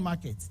bond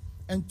market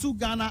and took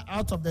Ghana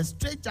out of the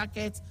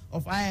straitjacket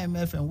of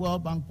IMF and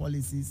World Bank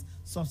policies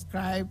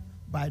subscribed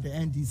by the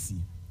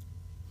NDC.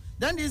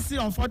 The NDC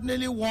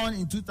unfortunately won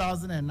in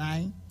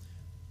 2009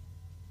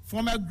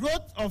 from a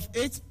growth of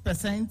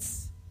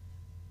 8%.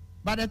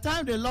 By the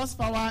time they lost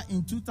power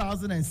in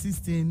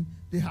 2016,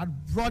 they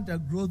had brought the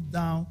growth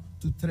down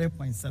to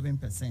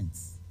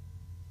 3.7%.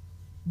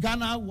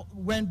 Ghana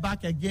went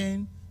back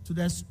again to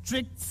the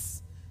strict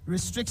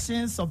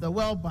restrictions of the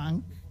World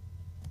Bank,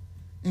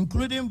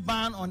 including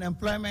ban on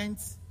employment,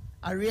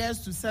 arrears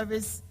to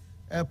service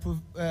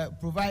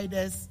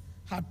providers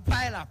had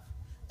piled up,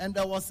 and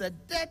there was a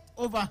debt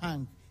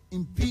overhang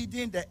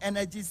impeding the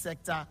energy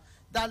sector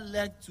that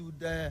led to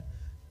the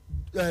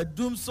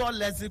Doomsday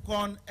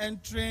lexicon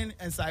entering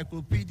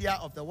encyclopedia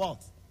of the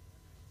world.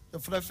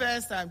 For the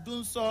first time,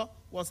 Doomsday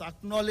was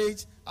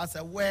acknowledged as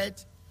a word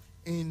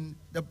in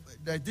the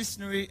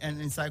dictionary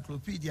and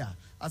encyclopedia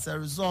as a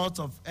result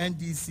of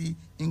NDC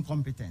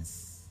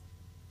incompetence.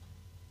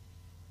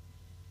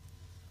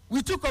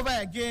 We took over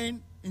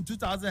again in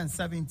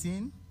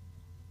 2017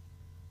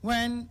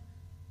 when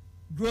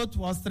growth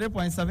was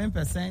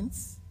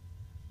 3.7%.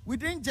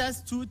 Within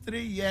just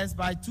 2-3 years,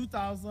 by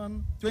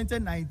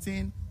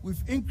 2019,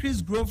 we've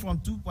increased growth from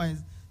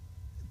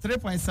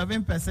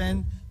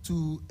 3.7%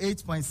 to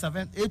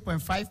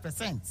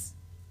 8.5%.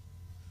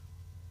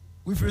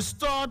 We've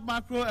restored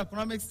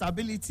macroeconomic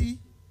stability.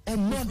 We've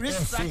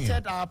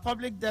restructured our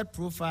public debt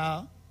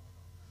profile.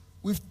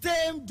 We've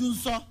tamed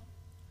Doomsday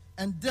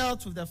and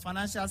dealt with the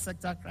financial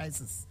sector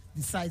crisis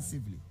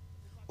decisively.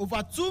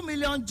 Over 2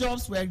 million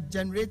jobs were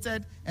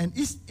generated and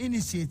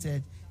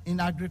initiated in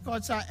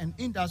agriculture and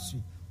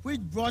industry, which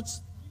brought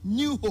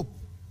new hope.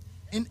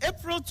 In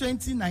April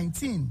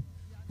 2019,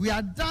 we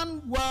had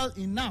done well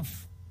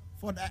enough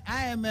for the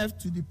IMF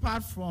to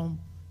depart from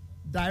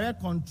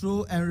direct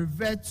control and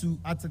revert to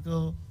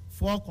Article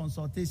 4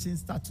 consultation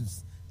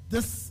status.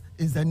 This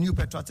is the new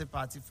Patriotic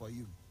Party for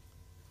you.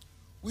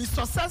 We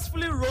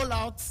successfully rolled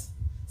out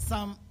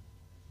some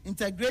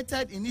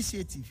integrated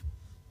initiative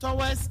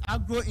towards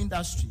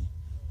agro-industry,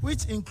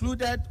 which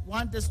included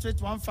 1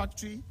 district, 1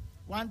 factory,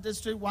 1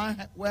 district,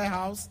 1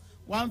 warehouse,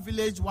 1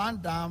 village,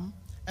 1 dam,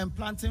 and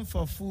planting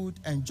for food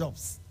and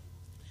jobs.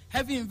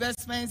 Heavy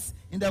investments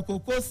in the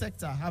cocoa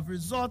sector have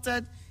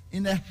resulted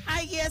in the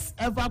highest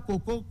ever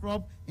cocoa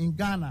crop in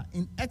Ghana,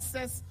 in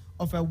excess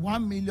of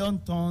 1 million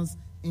tons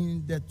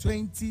in the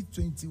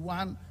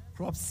 2021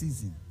 crop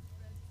season.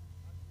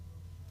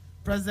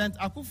 President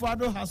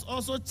akufo-addo has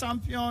also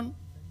championed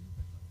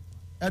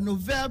a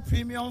novel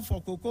premium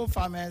for cocoa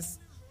farmers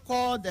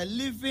called the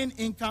Living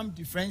Income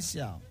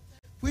Differential,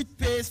 which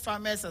pays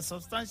farmers a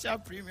substantial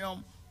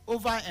premium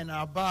over and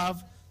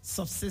above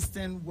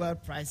subsisting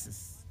world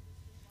prices.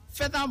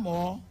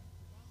 Furthermore,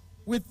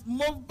 with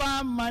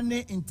mobile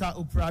money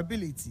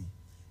interoperability,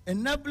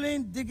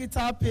 enabling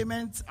digital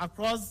payments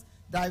across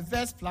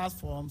diverse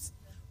platforms,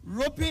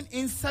 roping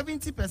in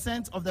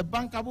 70% of the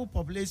bankable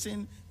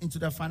population into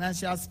the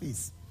financial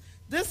space.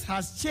 This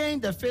has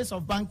changed the face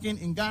of banking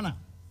in Ghana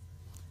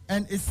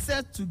and is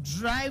set to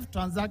drive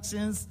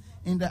transactions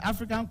in the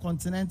African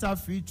Continental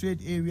Free Trade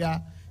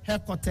Area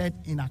headquartered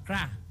in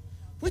Accra,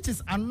 which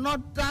is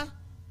another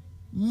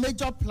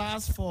major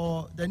plus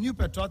for the new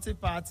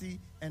Patriotic Party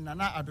and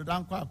Nana Addo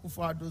Dankwa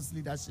Akufo-Addo's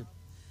leadership.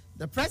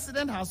 The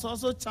president has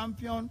also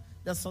championed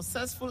the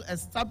successful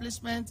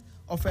establishment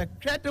of a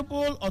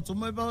credible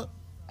automobile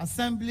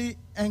assembly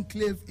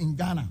enclave in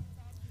Ghana.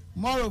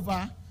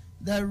 Moreover,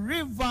 the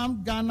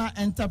revamped Ghana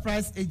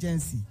Enterprise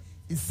Agency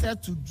is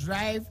set to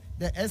drive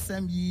the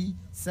SME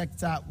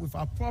sector with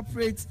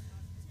appropriate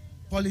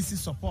policy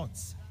support.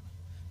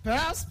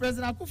 Perhaps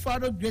President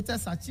Akufo-Addo's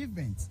greatest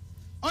achievement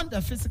on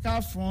the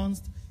fiscal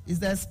front is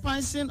the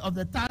expansion of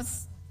the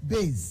tax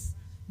base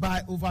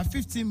by over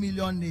 50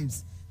 million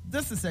names.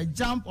 This is a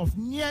jump of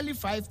nearly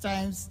 5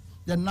 times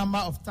the number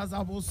of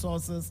taxable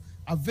sources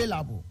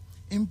available,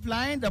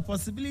 implying the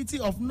possibility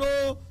of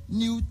no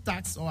new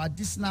tax or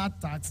additional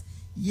tax,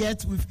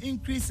 yet with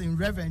increase in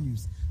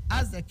revenues,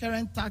 as the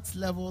current tax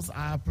levels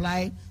are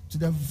applied to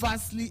the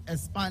vastly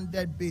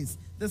expanded base.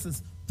 This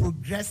is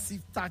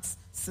progressive tax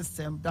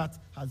system that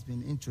has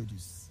been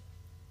introduced.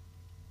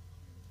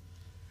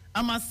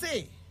 I must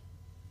say,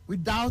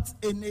 without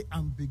any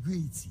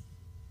ambiguity,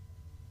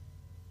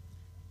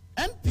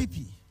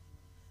 NPP,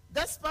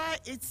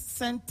 despite its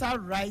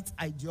center-right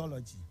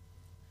ideology,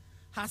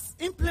 has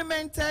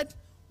implemented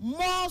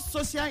more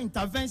social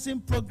intervention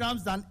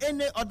programs than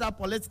any other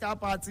political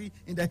party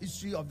in the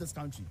history of this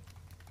country.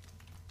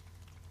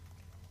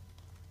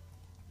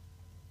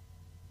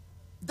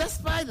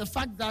 Despite the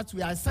fact that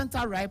we are a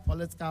center-right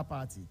political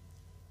party,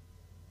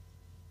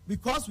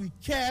 because we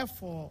care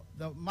for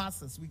the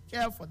masses, we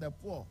care for the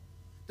poor,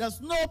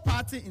 there's no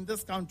party in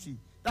this country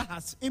that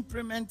has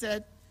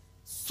implemented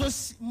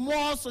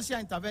more social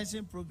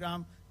intervention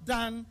program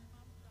than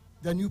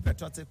the New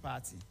Patriotic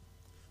Party.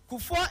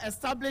 Kufuor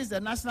established the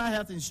National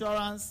Health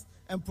Insurance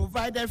and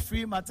provided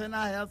free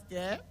maternal health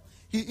care.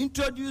 He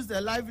introduced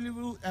the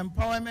livelihood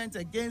empowerment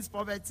against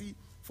poverty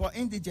for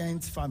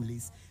indigent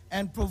families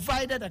and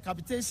provided a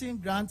capitation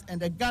grant and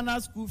the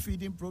Ghana school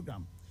feeding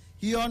program.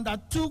 He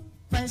undertook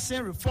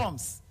pension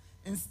reforms,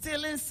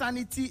 instilling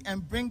sanity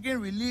and bringing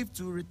relief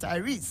to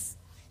retirees.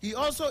 He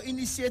also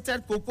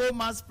initiated cocoa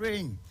mass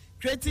spraying,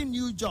 creating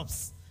new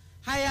jobs,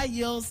 higher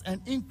yields,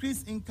 and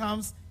increased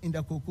incomes in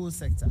the cocoa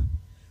sector.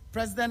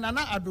 President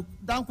Nana Addo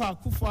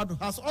Dankwa Akufo-Addo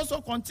has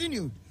also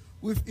continued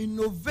with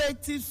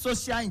innovative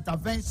social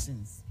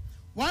interventions.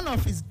 One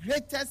of his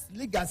greatest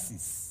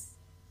legacies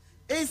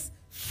is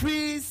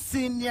free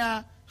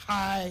senior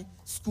high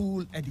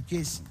school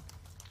education.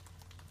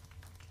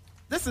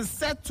 This is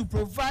set to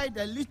provide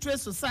a literate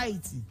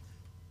society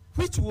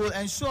which will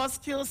ensure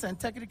skills and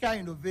technical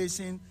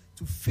innovation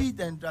to feed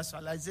the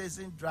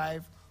industrialization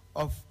drive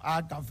of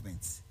our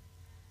government.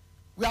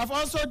 We have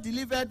also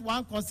delivered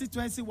one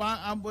constituency, one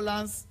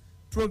ambulance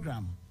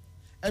program,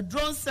 a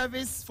drone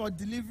service for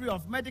delivery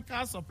of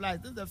medical supplies.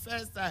 This is the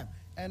first time,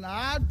 and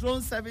our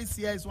drone service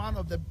here is one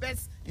of the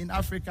best in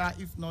Africa,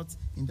 if not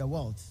in the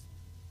world.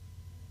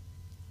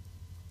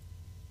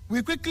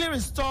 We quickly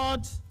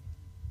restored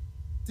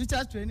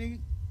teacher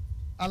training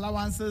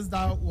allowances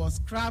that was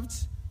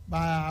scrapped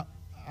by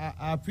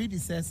our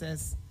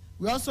predecessors.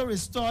 We also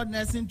restored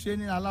nursing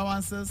training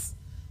allowances.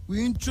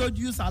 We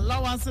introduced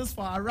allowances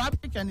for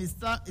Arabic and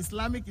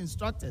Islamic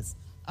instructors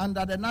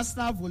under the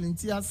National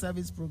Volunteer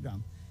Service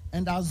Program,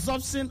 and the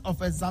absorption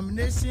of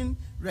examination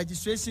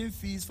registration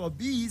fees for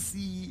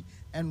BEC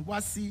and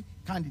WASI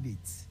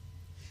candidates.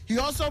 He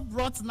also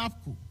brought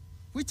NAPCO,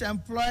 which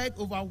employed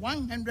over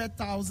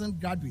 100,000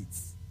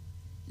 graduates.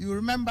 You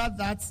remember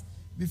that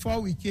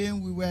before we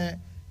came,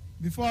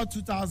 before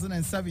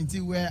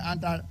 2017, we were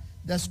under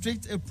the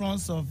strict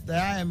aprons of the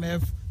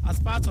IMF. As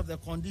part of the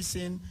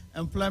condition,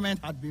 employment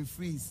had been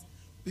freezed.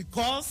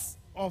 Because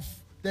of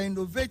the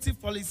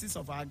innovative policies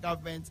of our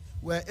government,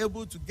 we were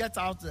able to get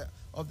out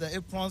of the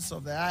aprons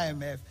of the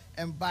IMF,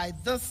 and by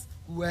this,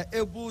 we were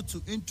able to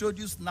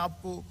introduce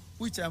NAPCO,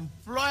 which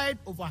employed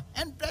over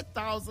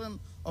 100,000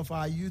 of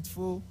our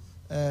youthful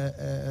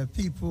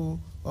people,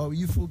 or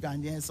youthful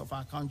Ghanaians of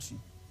our country.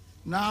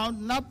 Now,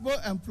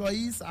 NAPCO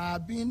employees are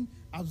being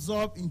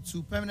absorbed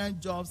into permanent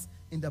jobs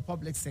in the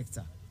public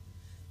sector.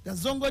 The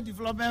Zongo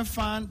Development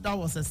Fund that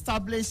was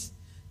established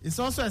is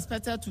also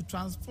expected to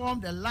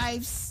transform the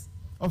lives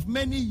of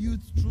many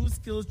youth through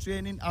skills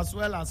training as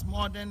well as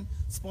modern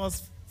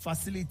sports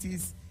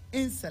facilities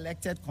in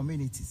selected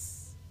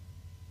communities.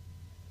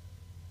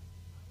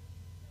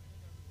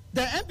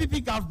 The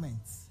NPP government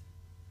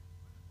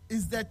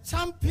is the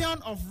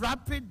champion of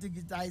rapid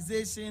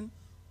digitization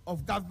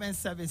of government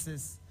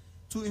services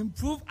to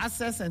improve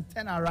access and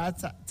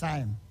turnaround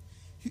time,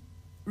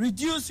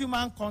 reduce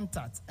human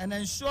contact, and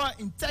ensure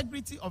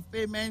integrity of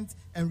payment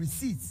and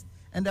receipts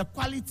and the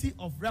quality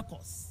of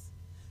records.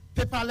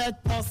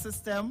 Paperless POS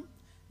system,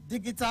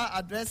 digital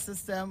address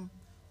system,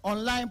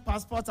 online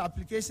passport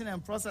application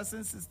and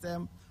processing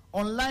system,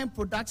 online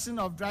production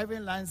of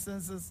driving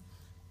licenses,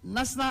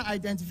 national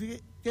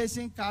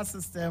identification card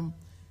system,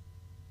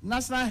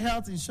 national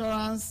health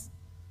insurance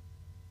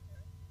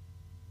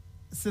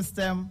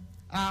system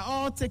are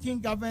all taking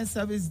government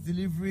service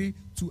delivery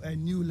to a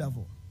new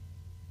level.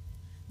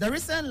 The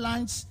recent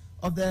launch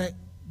of the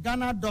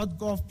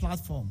Ghana.gov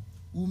platform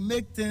will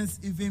make things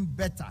even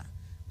better,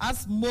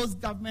 as most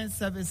government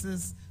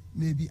services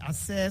may be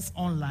accessed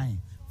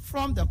online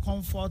from the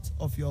comfort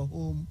of your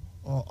home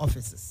or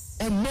offices.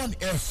 On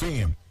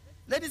FM.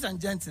 Ladies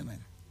and gentlemen,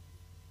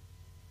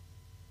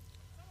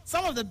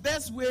 some of the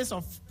best ways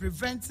of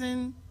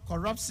preventing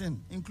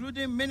corruption,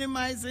 including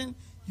minimizing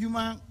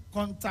human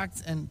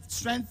contact and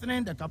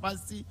strengthening the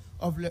capacity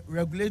of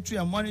regulatory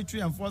and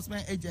monetary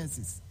enforcement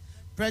agencies.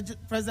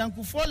 President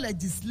Kufuor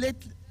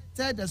legislated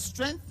the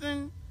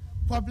strengthened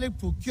public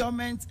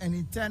procurement and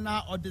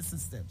internal audit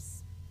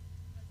systems.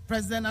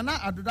 President Nana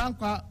Addo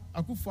Dankwa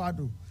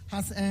Akufo-Addo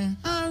has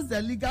enhanced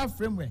the legal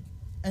framework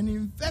and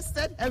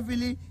invested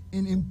heavily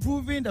in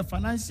improving the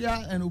financial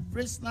and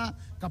operational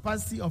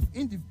capacity of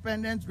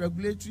independent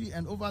regulatory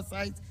and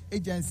oversight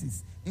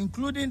agencies,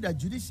 including the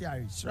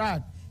judiciary,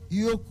 SHRAD,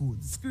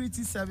 IOCO,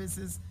 security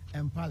services,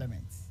 and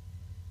parliament.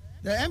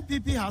 The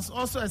MPP has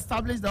also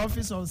established the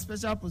Office of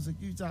Special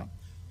Prosecutor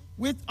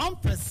with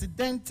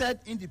unprecedented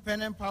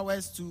independent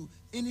powers to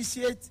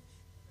initiate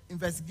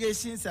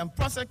investigations and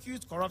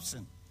prosecute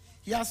corruption.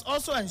 He has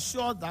also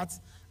ensured that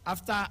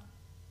after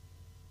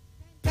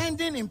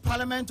pending in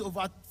Parliament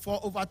for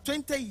over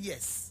 20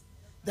 years,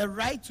 the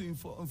right to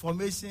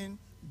information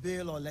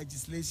bill or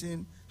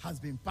legislation has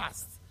been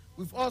passed.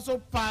 We've also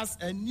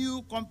passed a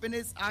new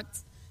Companies Act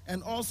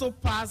and also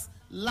passed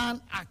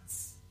Land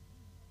Acts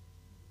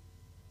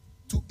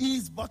to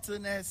ease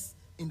bottlenecks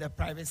in the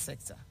private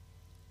sector.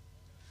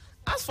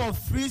 As for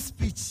free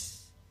speech,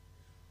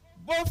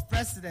 both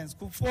presidents,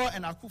 Kufuor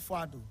and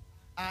Akufo-Addo,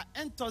 are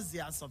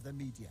enthusiasts of the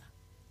media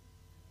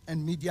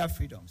and media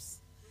freedoms.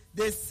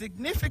 They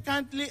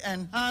significantly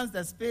enhance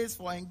the space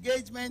for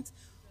engagement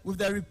with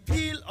the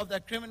repeal of the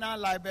criminal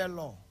libel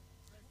law.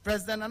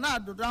 President Nana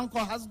Addo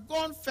Dankwa has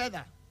gone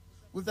further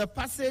with the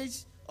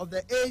passage of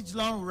the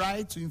age-long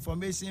right to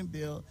information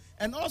bill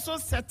and also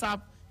set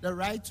up the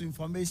Right to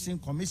Information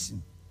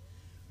Commission.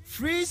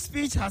 Free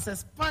speech has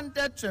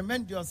expanded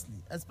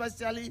tremendously,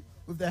 especially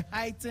with the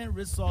heightened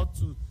resort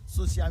to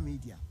social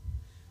media.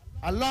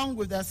 Along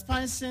with the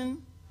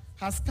expansion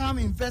has come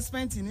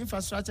investment in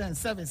infrastructure and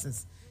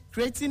services,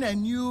 creating a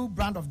new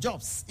brand of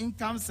jobs,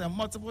 incomes, and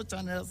multiple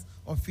channels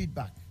of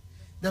feedback.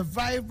 The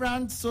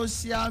vibrant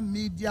social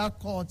media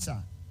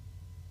culture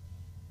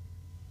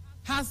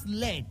has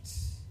led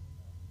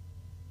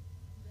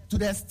to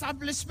the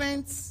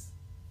establishment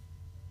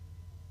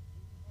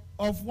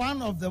of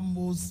one of the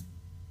most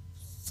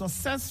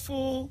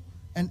successful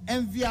and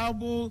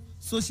enviable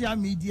social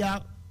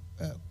media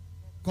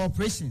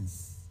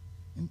corporations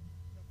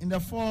in the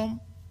form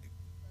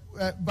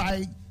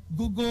by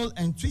Google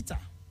and Twitter.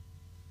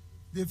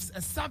 They've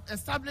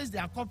established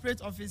their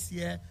corporate office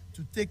here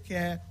to take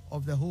care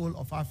of the whole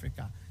of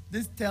Africa.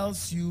 This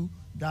tells you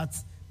that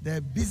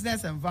the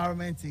business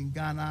environment in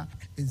Ghana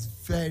is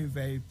very,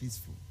 very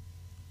peaceful.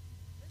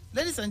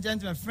 Ladies and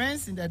gentlemen,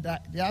 friends in the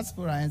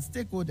diaspora and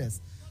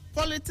stakeholders,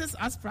 politics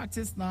as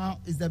practiced now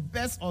is the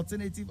best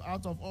alternative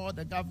out of all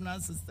the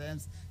governance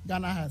systems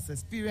Ghana has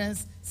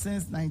experienced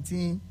since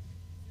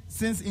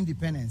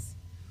independence.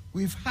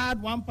 We've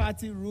had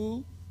one-party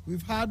rule,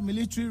 we've had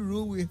military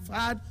rule, we've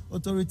had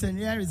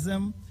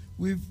authoritarianism,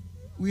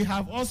 we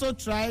have also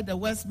tried the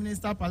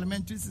Westminster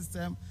parliamentary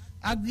system.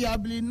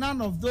 Arguably,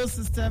 none of those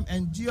systems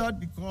endured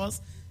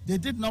because they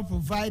did not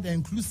provide the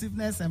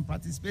inclusiveness and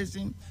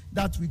participation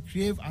that we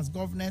crave as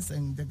governors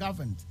and the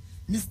governed.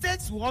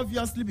 Mistakes will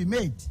obviously be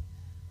made,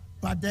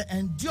 but the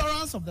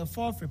endurance of the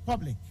Fourth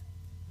Republic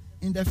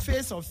in the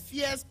face of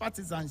fierce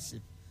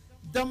partisanship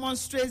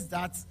demonstrates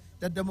that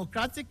the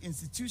democratic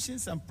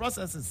institutions and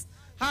processes,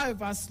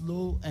 however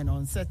slow and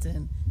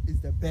uncertain, is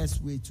the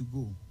best way to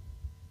go.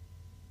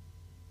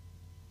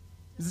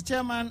 Mr.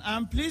 Chairman,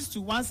 I'm pleased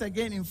to once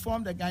again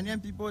inform the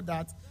Ghanaian people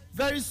that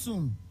very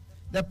soon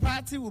the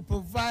party will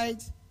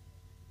provide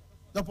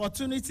the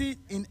opportunity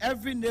in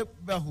every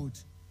neighborhood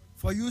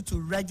for you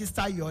to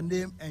register your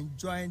name and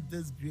join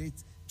this great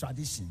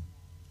tradition.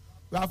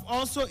 We have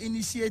also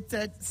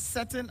initiated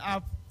setting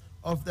up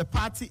of the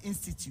Party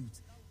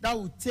Institute that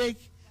will take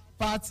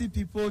party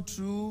people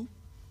through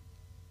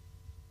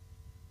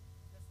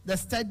the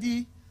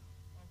study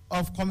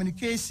of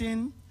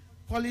communication,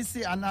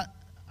 policy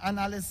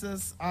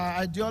analysis, our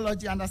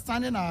ideology,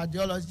 understanding our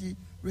ideology,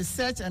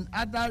 research, and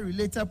other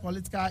related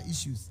political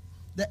issues.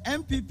 The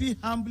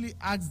MPP humbly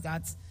asks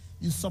that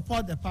you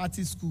support the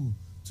party school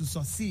to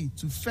succeed,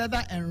 to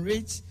further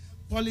enrich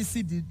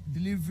policy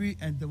delivery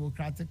and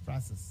democratic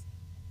process.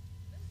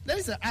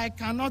 Ladies and gentlemen, I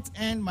cannot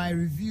end my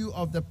review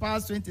of the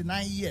past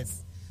 29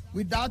 years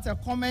without a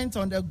comment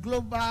on the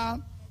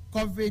global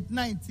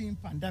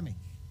COVID-19 pandemic.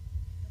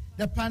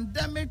 The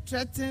pandemic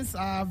threatens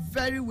our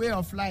very way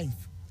of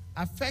life,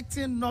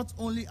 affecting not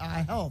only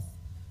our health,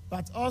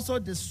 but also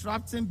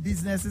disrupting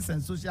businesses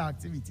and social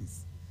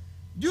activities.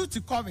 Due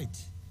to COVID,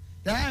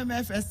 the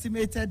IMF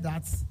estimated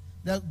that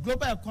the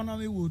global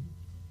economy would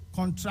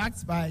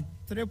contract by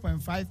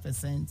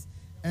 3.5%,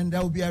 and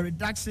there will be a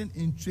reduction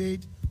in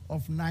trade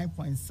of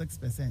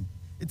 9.6%.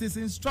 It is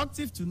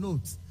instructive to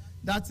note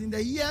that in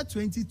the year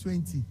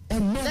 2020,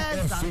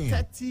 less than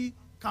 30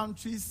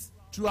 countries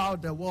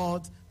throughout the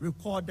world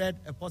recorded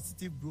a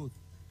positive growth,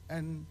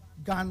 and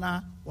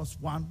Ghana was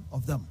one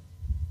of them.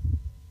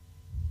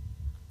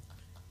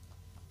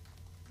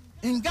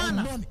 In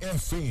Ghana,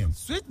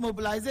 swift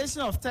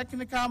mobilization of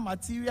technical,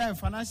 material, and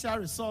financial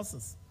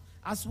resources,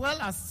 as well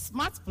as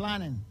smart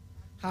planning,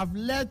 have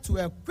led to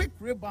a quick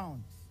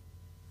rebound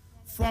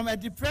from a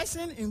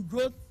depression in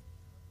growth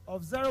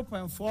of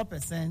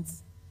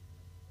 0.4%.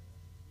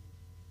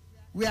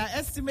 We are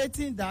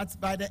estimating that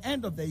by the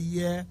end of the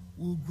year,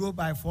 we'll grow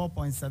by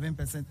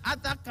 4.7%.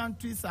 Other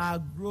countries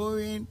are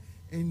growing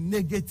in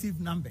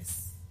negative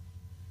numbers.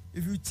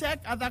 If you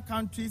check other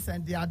countries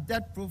and their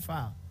debt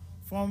profile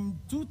from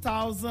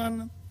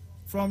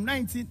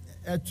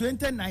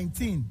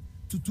 2019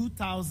 to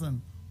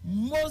 2000,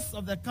 most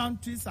of the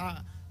countries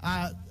are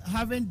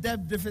having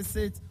debt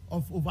deficit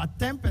of over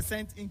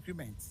 10%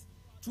 increments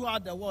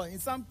throughout the world. In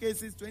some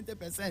cases,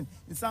 20%,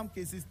 in some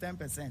cases,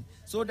 10%.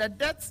 So the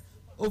debt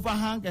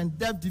overhang and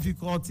debt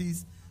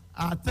difficulties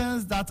are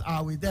things that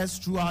are with us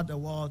throughout the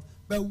world,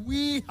 but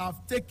we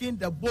have taken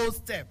the bold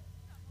step.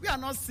 We are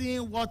not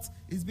seeing what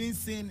is being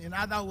seen in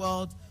other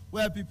worlds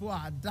where people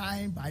are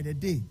dying by the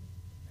day.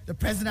 The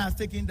president has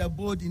taken the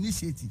bold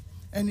initiative,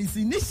 and his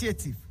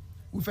initiative,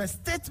 with a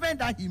statement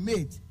that he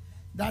made,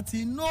 that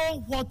he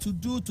knows what to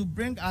do to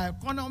bring our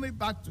economy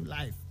back to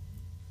life.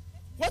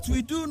 What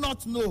we do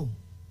not know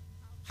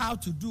how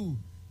to do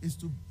is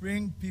to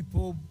bring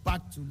people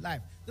back to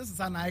life. This is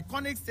an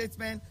iconic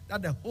statement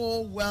that the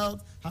whole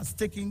world has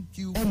taken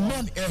cue from.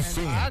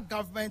 And our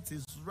government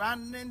is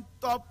running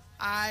top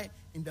high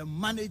in the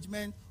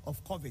management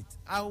of COVID.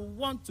 I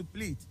want to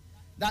plead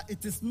that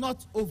it is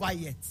not over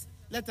yet.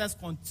 Let us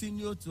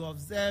continue to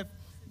observe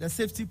the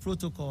safety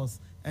protocols,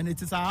 and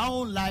it is our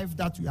own life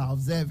that we are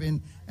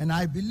observing. And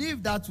I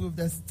believe that with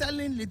the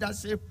sterling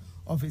leadership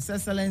of His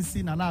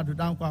Excellency Nana Addo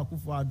Dankwa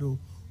Akufo-Addo,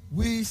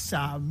 we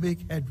shall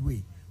make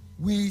headway.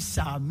 We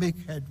shall make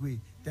headway.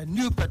 The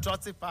new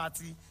patriotic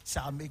party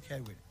shall make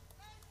headway.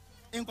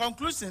 In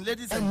conclusion,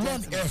 ladies and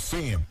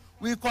gentlemen,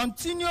 we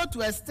continue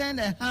to extend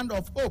a hand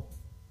of hope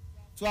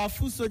to our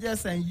foot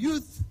soldiers and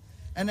youth,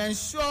 and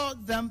assure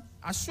them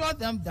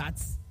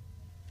that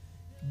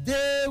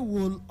they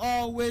will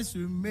always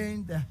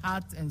remain the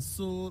heart and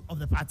soul of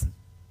the party.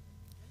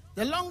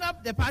 The longer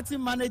the party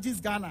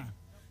manages Ghana,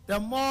 the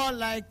more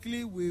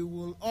likely we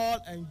will all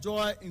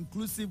enjoy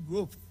inclusive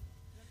growth.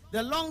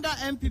 The longer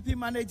MPP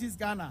manages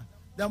Ghana,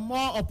 the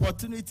more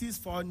opportunities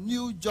for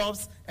new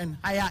jobs and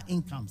higher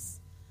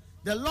incomes.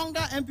 The longer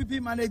MPP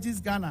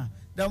manages Ghana,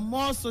 the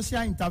more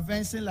social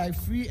intervention like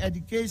free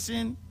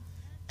education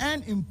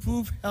and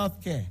improved health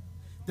care.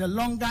 The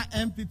longer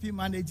MPP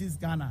manages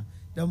Ghana,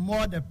 the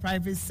more the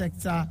private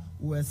sector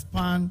will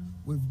expand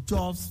with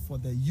jobs for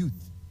the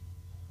youth.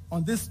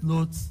 On this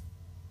note,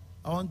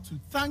 I want to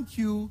thank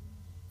you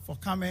for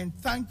coming.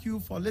 Thank you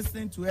for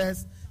listening to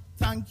us.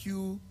 Thank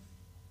you.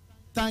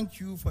 Thank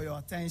you for your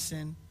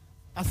attention.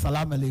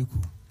 Assalamu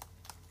alaikum.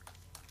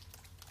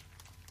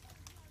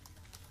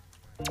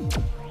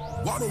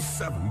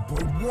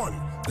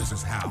 107.1. This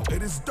is how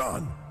it is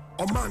done.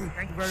 Oman,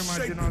 thank you very much,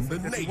 shaping the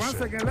nation.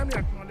 Once again, let me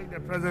acknowledge the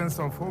presence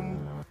of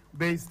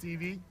Home-Based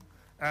TV,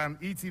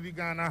 ETV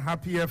Ghana,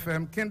 Happy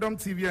FM, Kingdom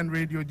TV and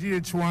Radio,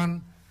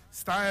 GH1,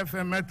 Star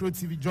FM, Metro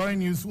TV, Joy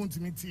News, Soon to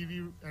Me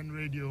TV and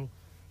Radio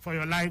for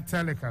your live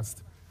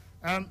telecast.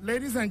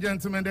 Ladies and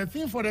gentlemen, the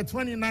theme for the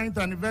 29th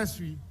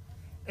anniversary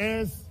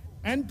is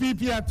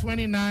NPP at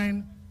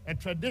 29, a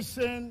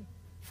tradition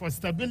for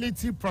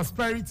stability,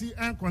 prosperity,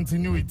 and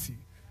continuity.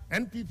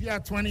 NPP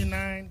at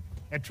 29,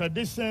 a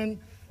tradition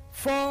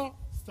for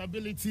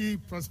stability,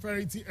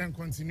 prosperity, and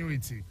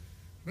continuity.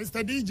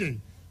 Mr. DJ,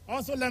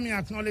 also let me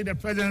acknowledge the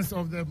presence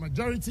of the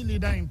majority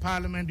leader in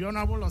Parliament, the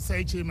Honorable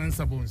Oseiche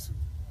Mensah-Bonsu.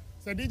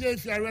 So DJ,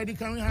 if you are ready,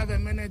 can we have a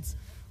minute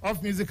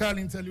of musical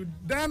interlude?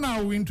 Then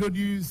I will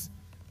introduce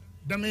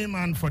the main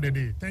man for the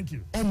day. Thank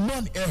you.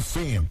 Oman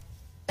FM.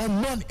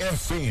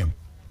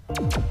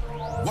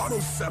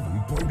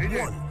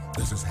 107.1.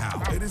 This is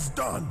how it is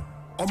done.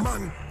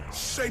 Oman,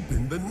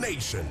 shaping the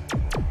nation.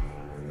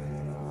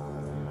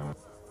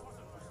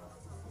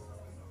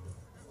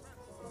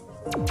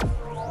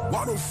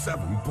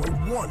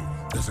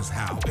 107.1. This is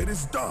how it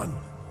is done.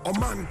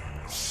 Oman,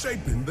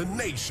 shaping the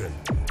nation.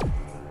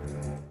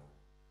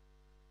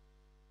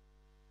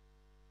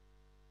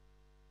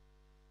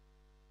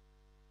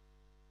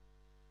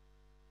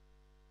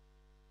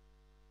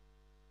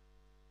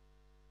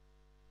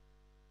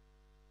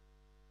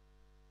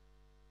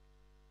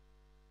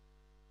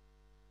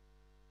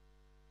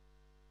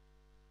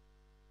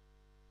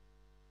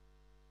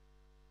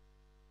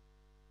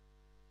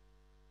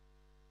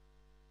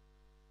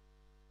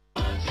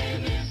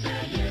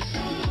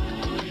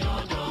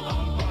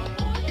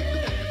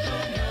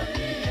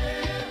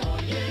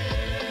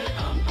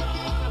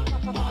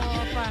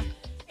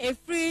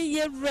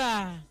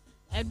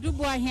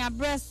 Edubo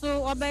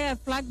Ahiabreso Obey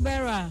flag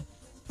bearer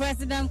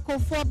President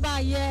Kofo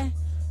Baye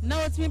now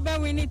it's me by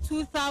winning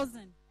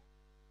 2000.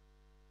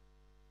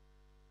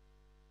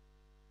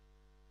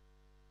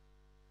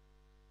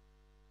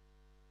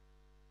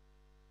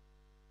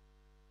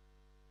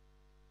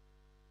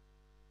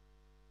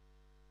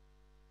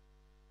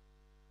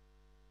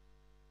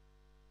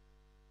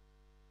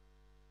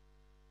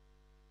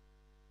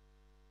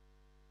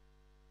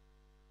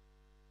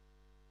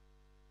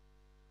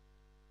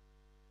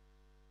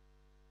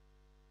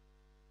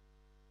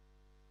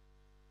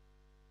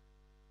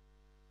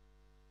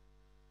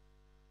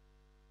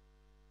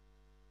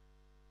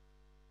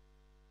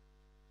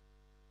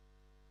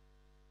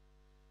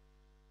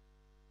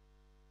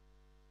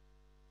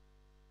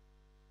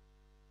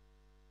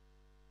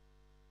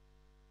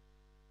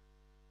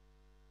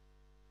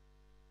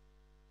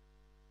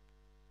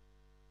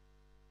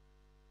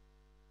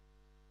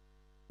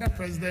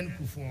 President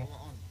Kufuor,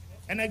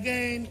 and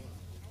again,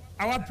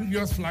 our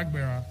previous flag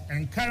bearer,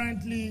 and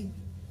currently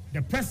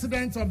the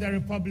President of the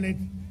Republic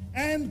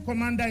and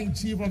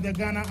Commander-in-Chief of the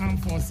Ghana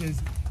Armed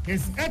Forces,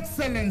 His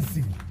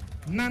Excellency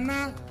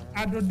Nana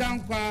Addo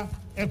Dankwa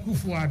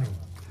Akufo-Addo.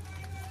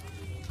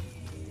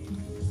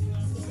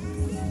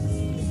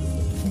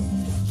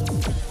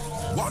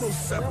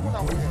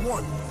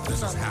 .107.1.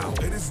 This is how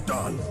it is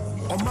done.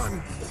 A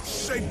man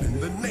shaping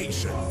the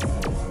nation.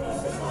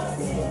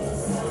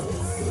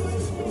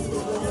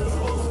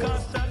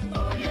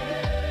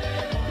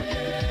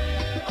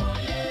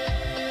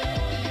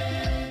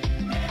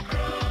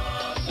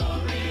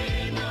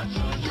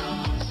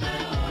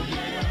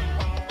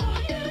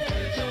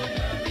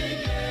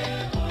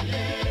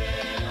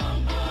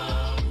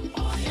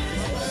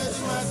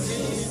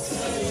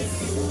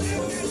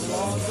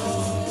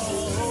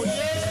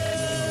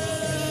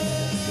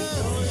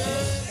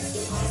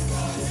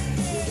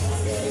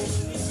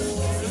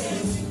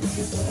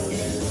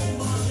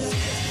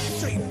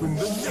 Shaping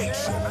the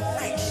nation.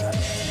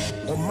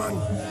 Oh man.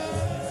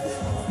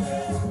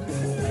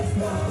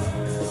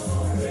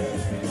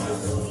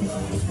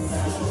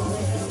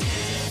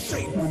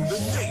 Shaping the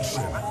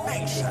nation.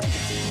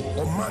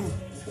 Oh man.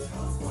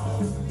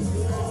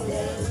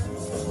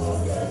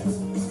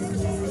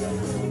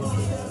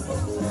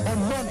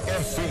 On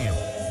FM.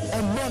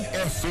 On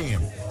FM.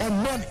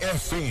 On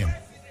FM.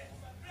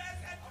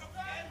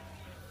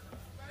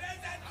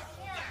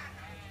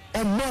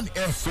 On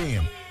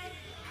FM.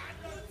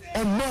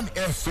 On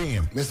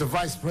FM. Mr.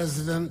 Vice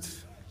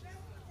President,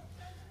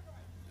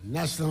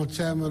 National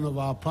Chairman of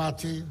our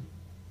party,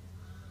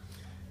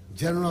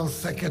 General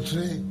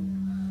Secretary,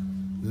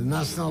 the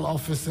national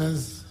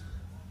officers,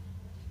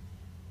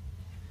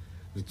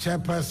 the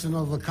Chairperson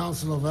of the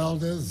Council of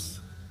Elders,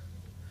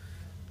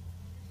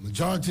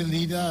 Majority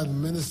Leader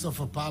and Minister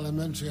for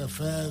Parliamentary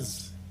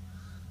Affairs,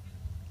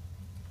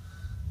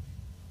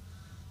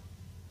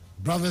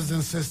 brothers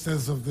and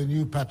sisters of the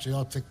New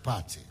Patriotic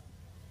Party.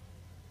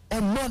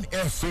 On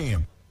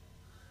FM.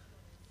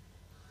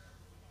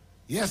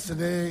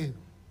 Yesterday,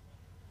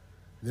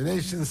 the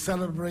nation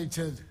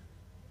celebrated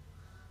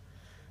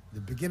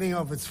the beginning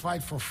of its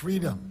fight for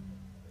freedom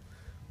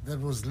that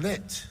was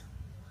lit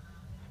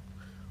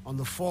on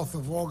the 4th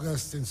of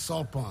August in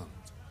Salt Pond,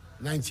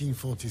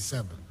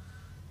 1947.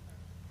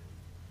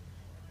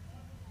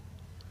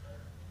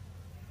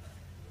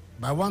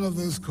 By one of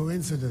those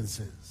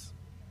coincidences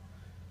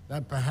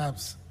that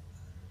perhaps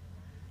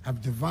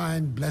have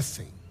divine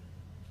blessing,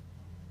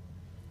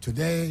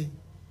 today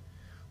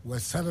we're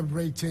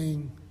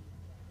celebrating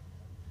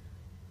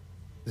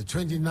the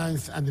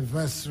 29th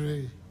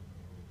anniversary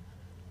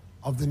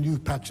of the New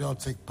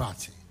Patriotic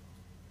Party,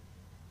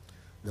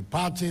 the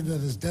party that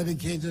has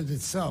dedicated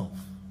itself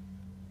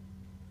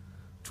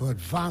to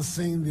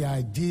advancing the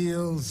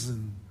ideals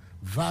and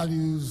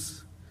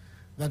values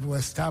that were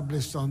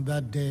established on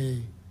that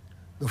day,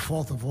 the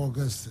 4th of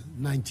August,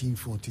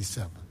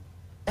 1947.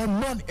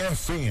 On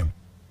FM.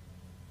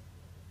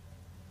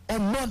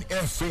 On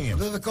FM.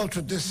 Political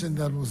tradition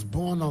that was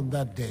born on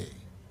that day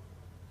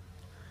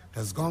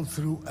has gone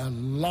through a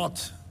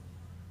lot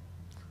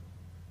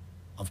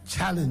of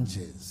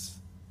challenges,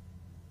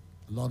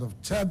 a lot of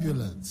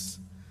turbulence,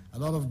 a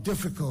lot of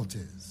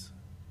difficulties,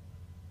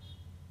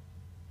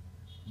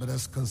 but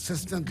has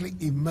consistently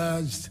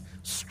emerged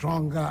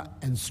stronger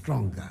and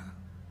stronger.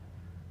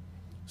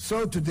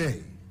 So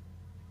today,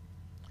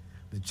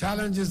 the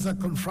challenges that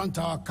confront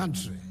our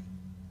country,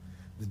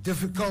 the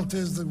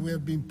difficulties that we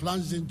have been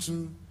plunged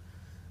into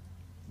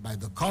by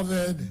the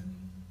COVID,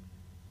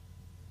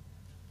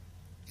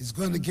 is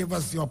going to give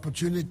us the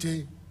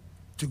opportunity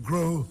to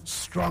grow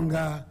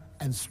stronger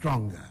and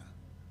stronger.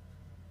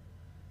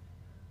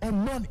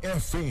 On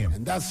FM.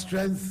 And that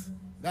strength,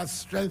 that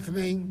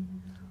strengthening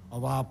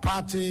of our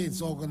party,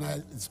 its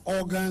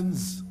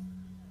organs,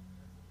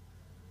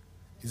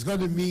 is going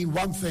to mean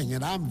one thing,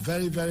 and I'm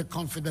very, very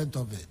confident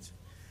of it,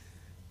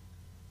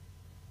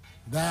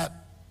 that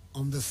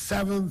on the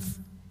 7th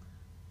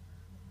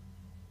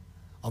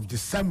of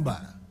December,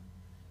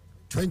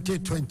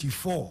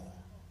 2024,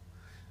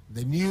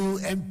 the new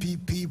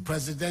MPP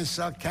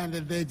presidential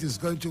candidate is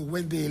going to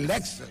win the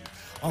election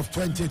of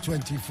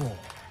 2024.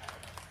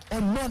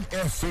 On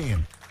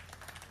FM.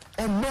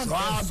 On So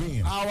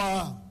FM.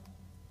 our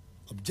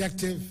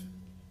objective,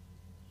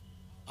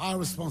 our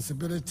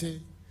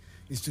responsibility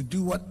is to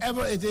do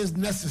whatever it is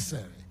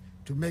necessary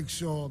to make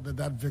sure that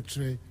that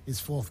victory is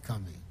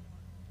forthcoming.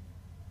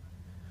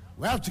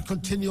 We have to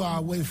continue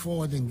our way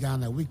forward in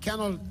Ghana. We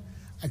cannot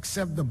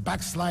accept the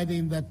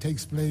backsliding that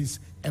takes place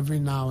every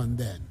now and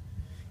then.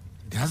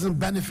 It hasn't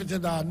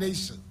benefited our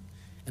nation,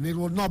 and it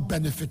will not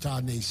benefit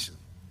our nation.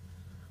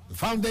 The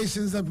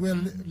foundations that we're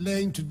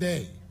laying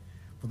today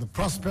for the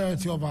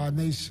prosperity of our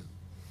nation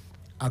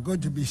are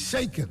going to be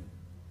shaken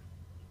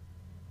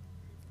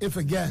if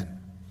again,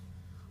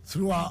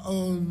 through our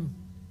own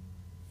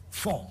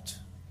fault,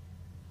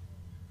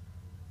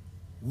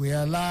 we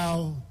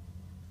allow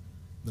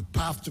the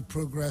path to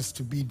progress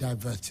to be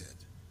diverted.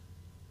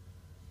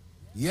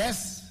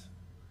 Yes,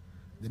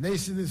 The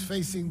nation is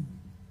facing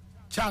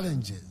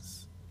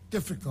challenges,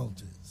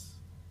 difficulties.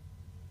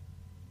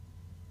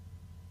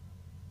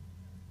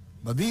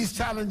 But these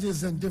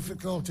challenges and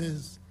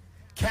difficulties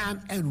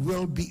can and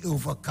will be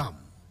overcome.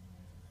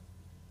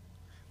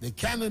 They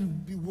can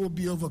and will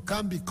be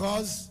overcome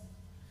because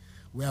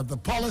we have the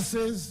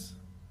policies,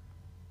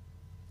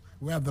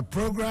 we have the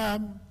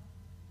program,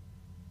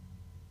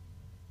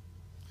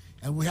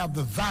 and we have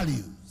the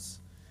values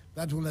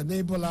that will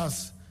enable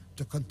us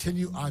to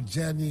continue our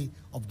journey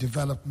of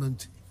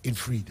development in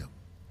freedom.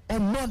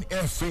 On Mon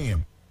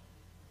FM.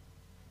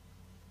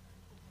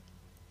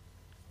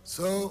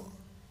 So,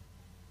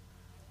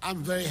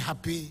 I'm very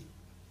happy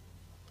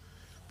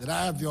that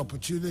I have the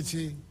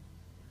opportunity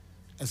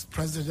as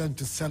president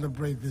to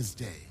celebrate this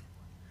day,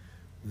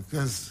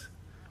 because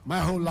my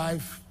whole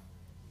life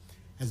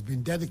has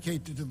been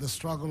dedicated to the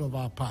struggle of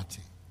our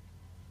party.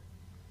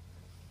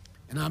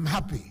 And I'm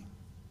happy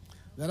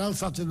that on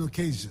such an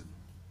occasion,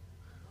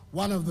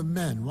 one of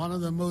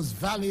the most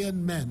valiant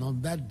men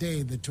on that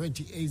day, the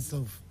 28th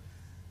of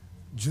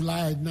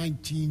July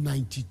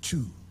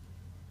 1992,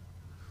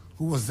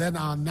 who was then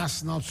our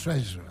national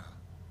treasurer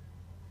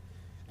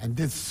and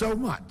did so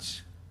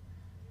much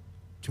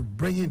to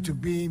bring into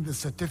being the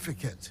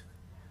certificate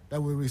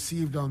that we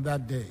received on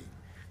that day,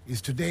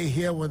 is today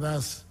here with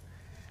us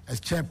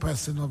as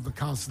chairperson of the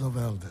Council of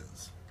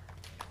Elders.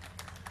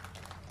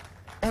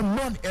 On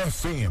Mon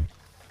FM.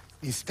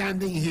 He's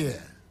standing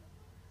here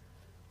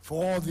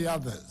for all the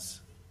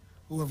others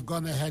who have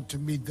gone ahead to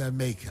meet their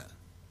maker.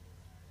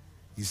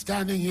 He's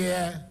standing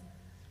here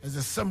as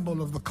a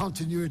symbol of the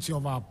continuity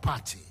of our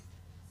party.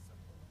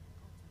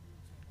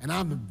 And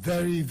I'm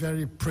very,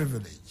 very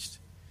privileged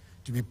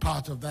to be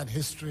part of that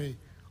history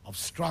of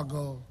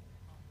struggle,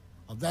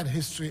 of that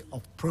history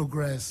of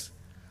progress,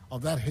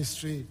 of that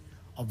history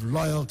of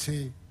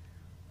loyalty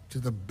to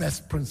the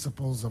best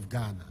principles of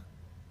Ghana.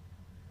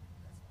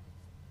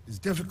 It's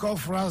difficult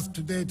for us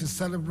today to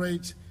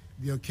celebrate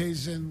the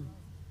occasion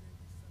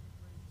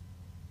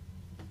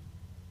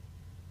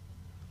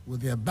with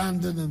the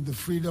abandon and the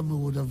freedom we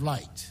would have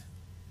liked.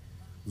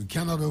 We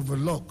cannot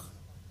overlook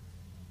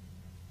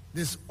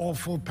this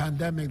awful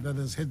pandemic that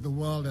has hit the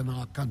world and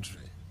our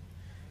country.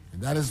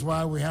 And that is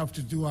why we have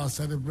to do our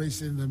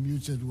celebration in a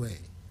muted way.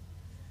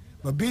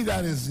 But be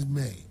that as it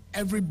may,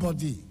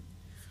 everybody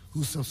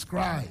who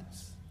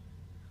subscribes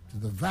to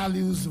the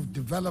values of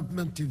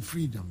development in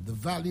freedom, the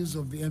values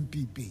of the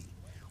MPP,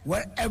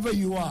 wherever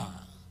you are,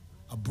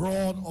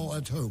 abroad or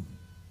at home,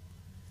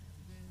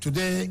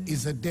 today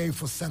is a day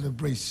for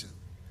celebration.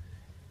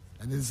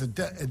 And it's a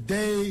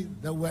day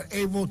that we're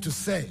able to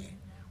say,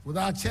 with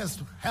our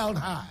chest held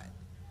high,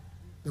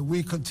 that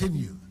we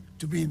continue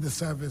to be in the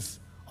service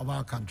of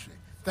our country.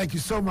 Thank you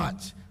so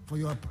much for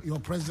your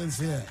presence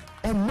here.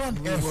 On Mon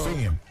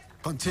FM.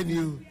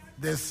 Continue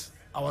this,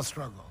 our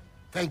struggle.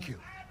 Thank you.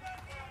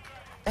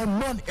 On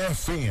Mon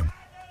FM.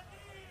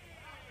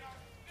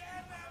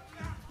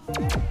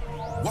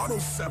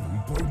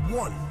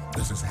 107.1.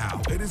 This is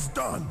how it is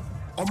done.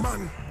 A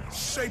man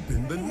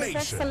shaping the nation.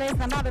 Excellence,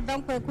 another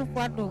dumper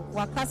akufo-addo.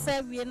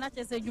 Wakasa we na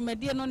chese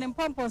jumedi no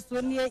nempompo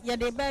so ne ye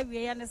de ba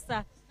we ya ne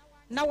sa.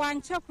 Na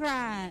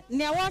wanchakra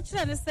ne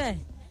awachre ne se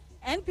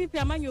NPP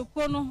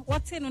amanyoko no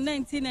wote no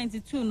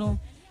 1992 no.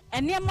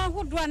 Ene ma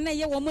hodo na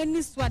ye wo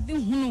mani suade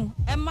hunu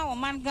emma wo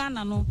man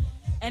Ghana no.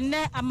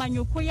 Ene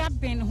amanyoko ya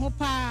ben ho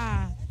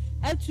pa.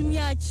 Atumi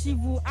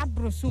achieve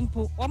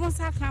abrosumpo. Wo mo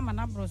sa kra ma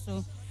na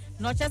abroso.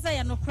 No chese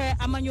ye no kra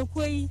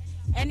amanyoko yi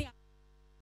ene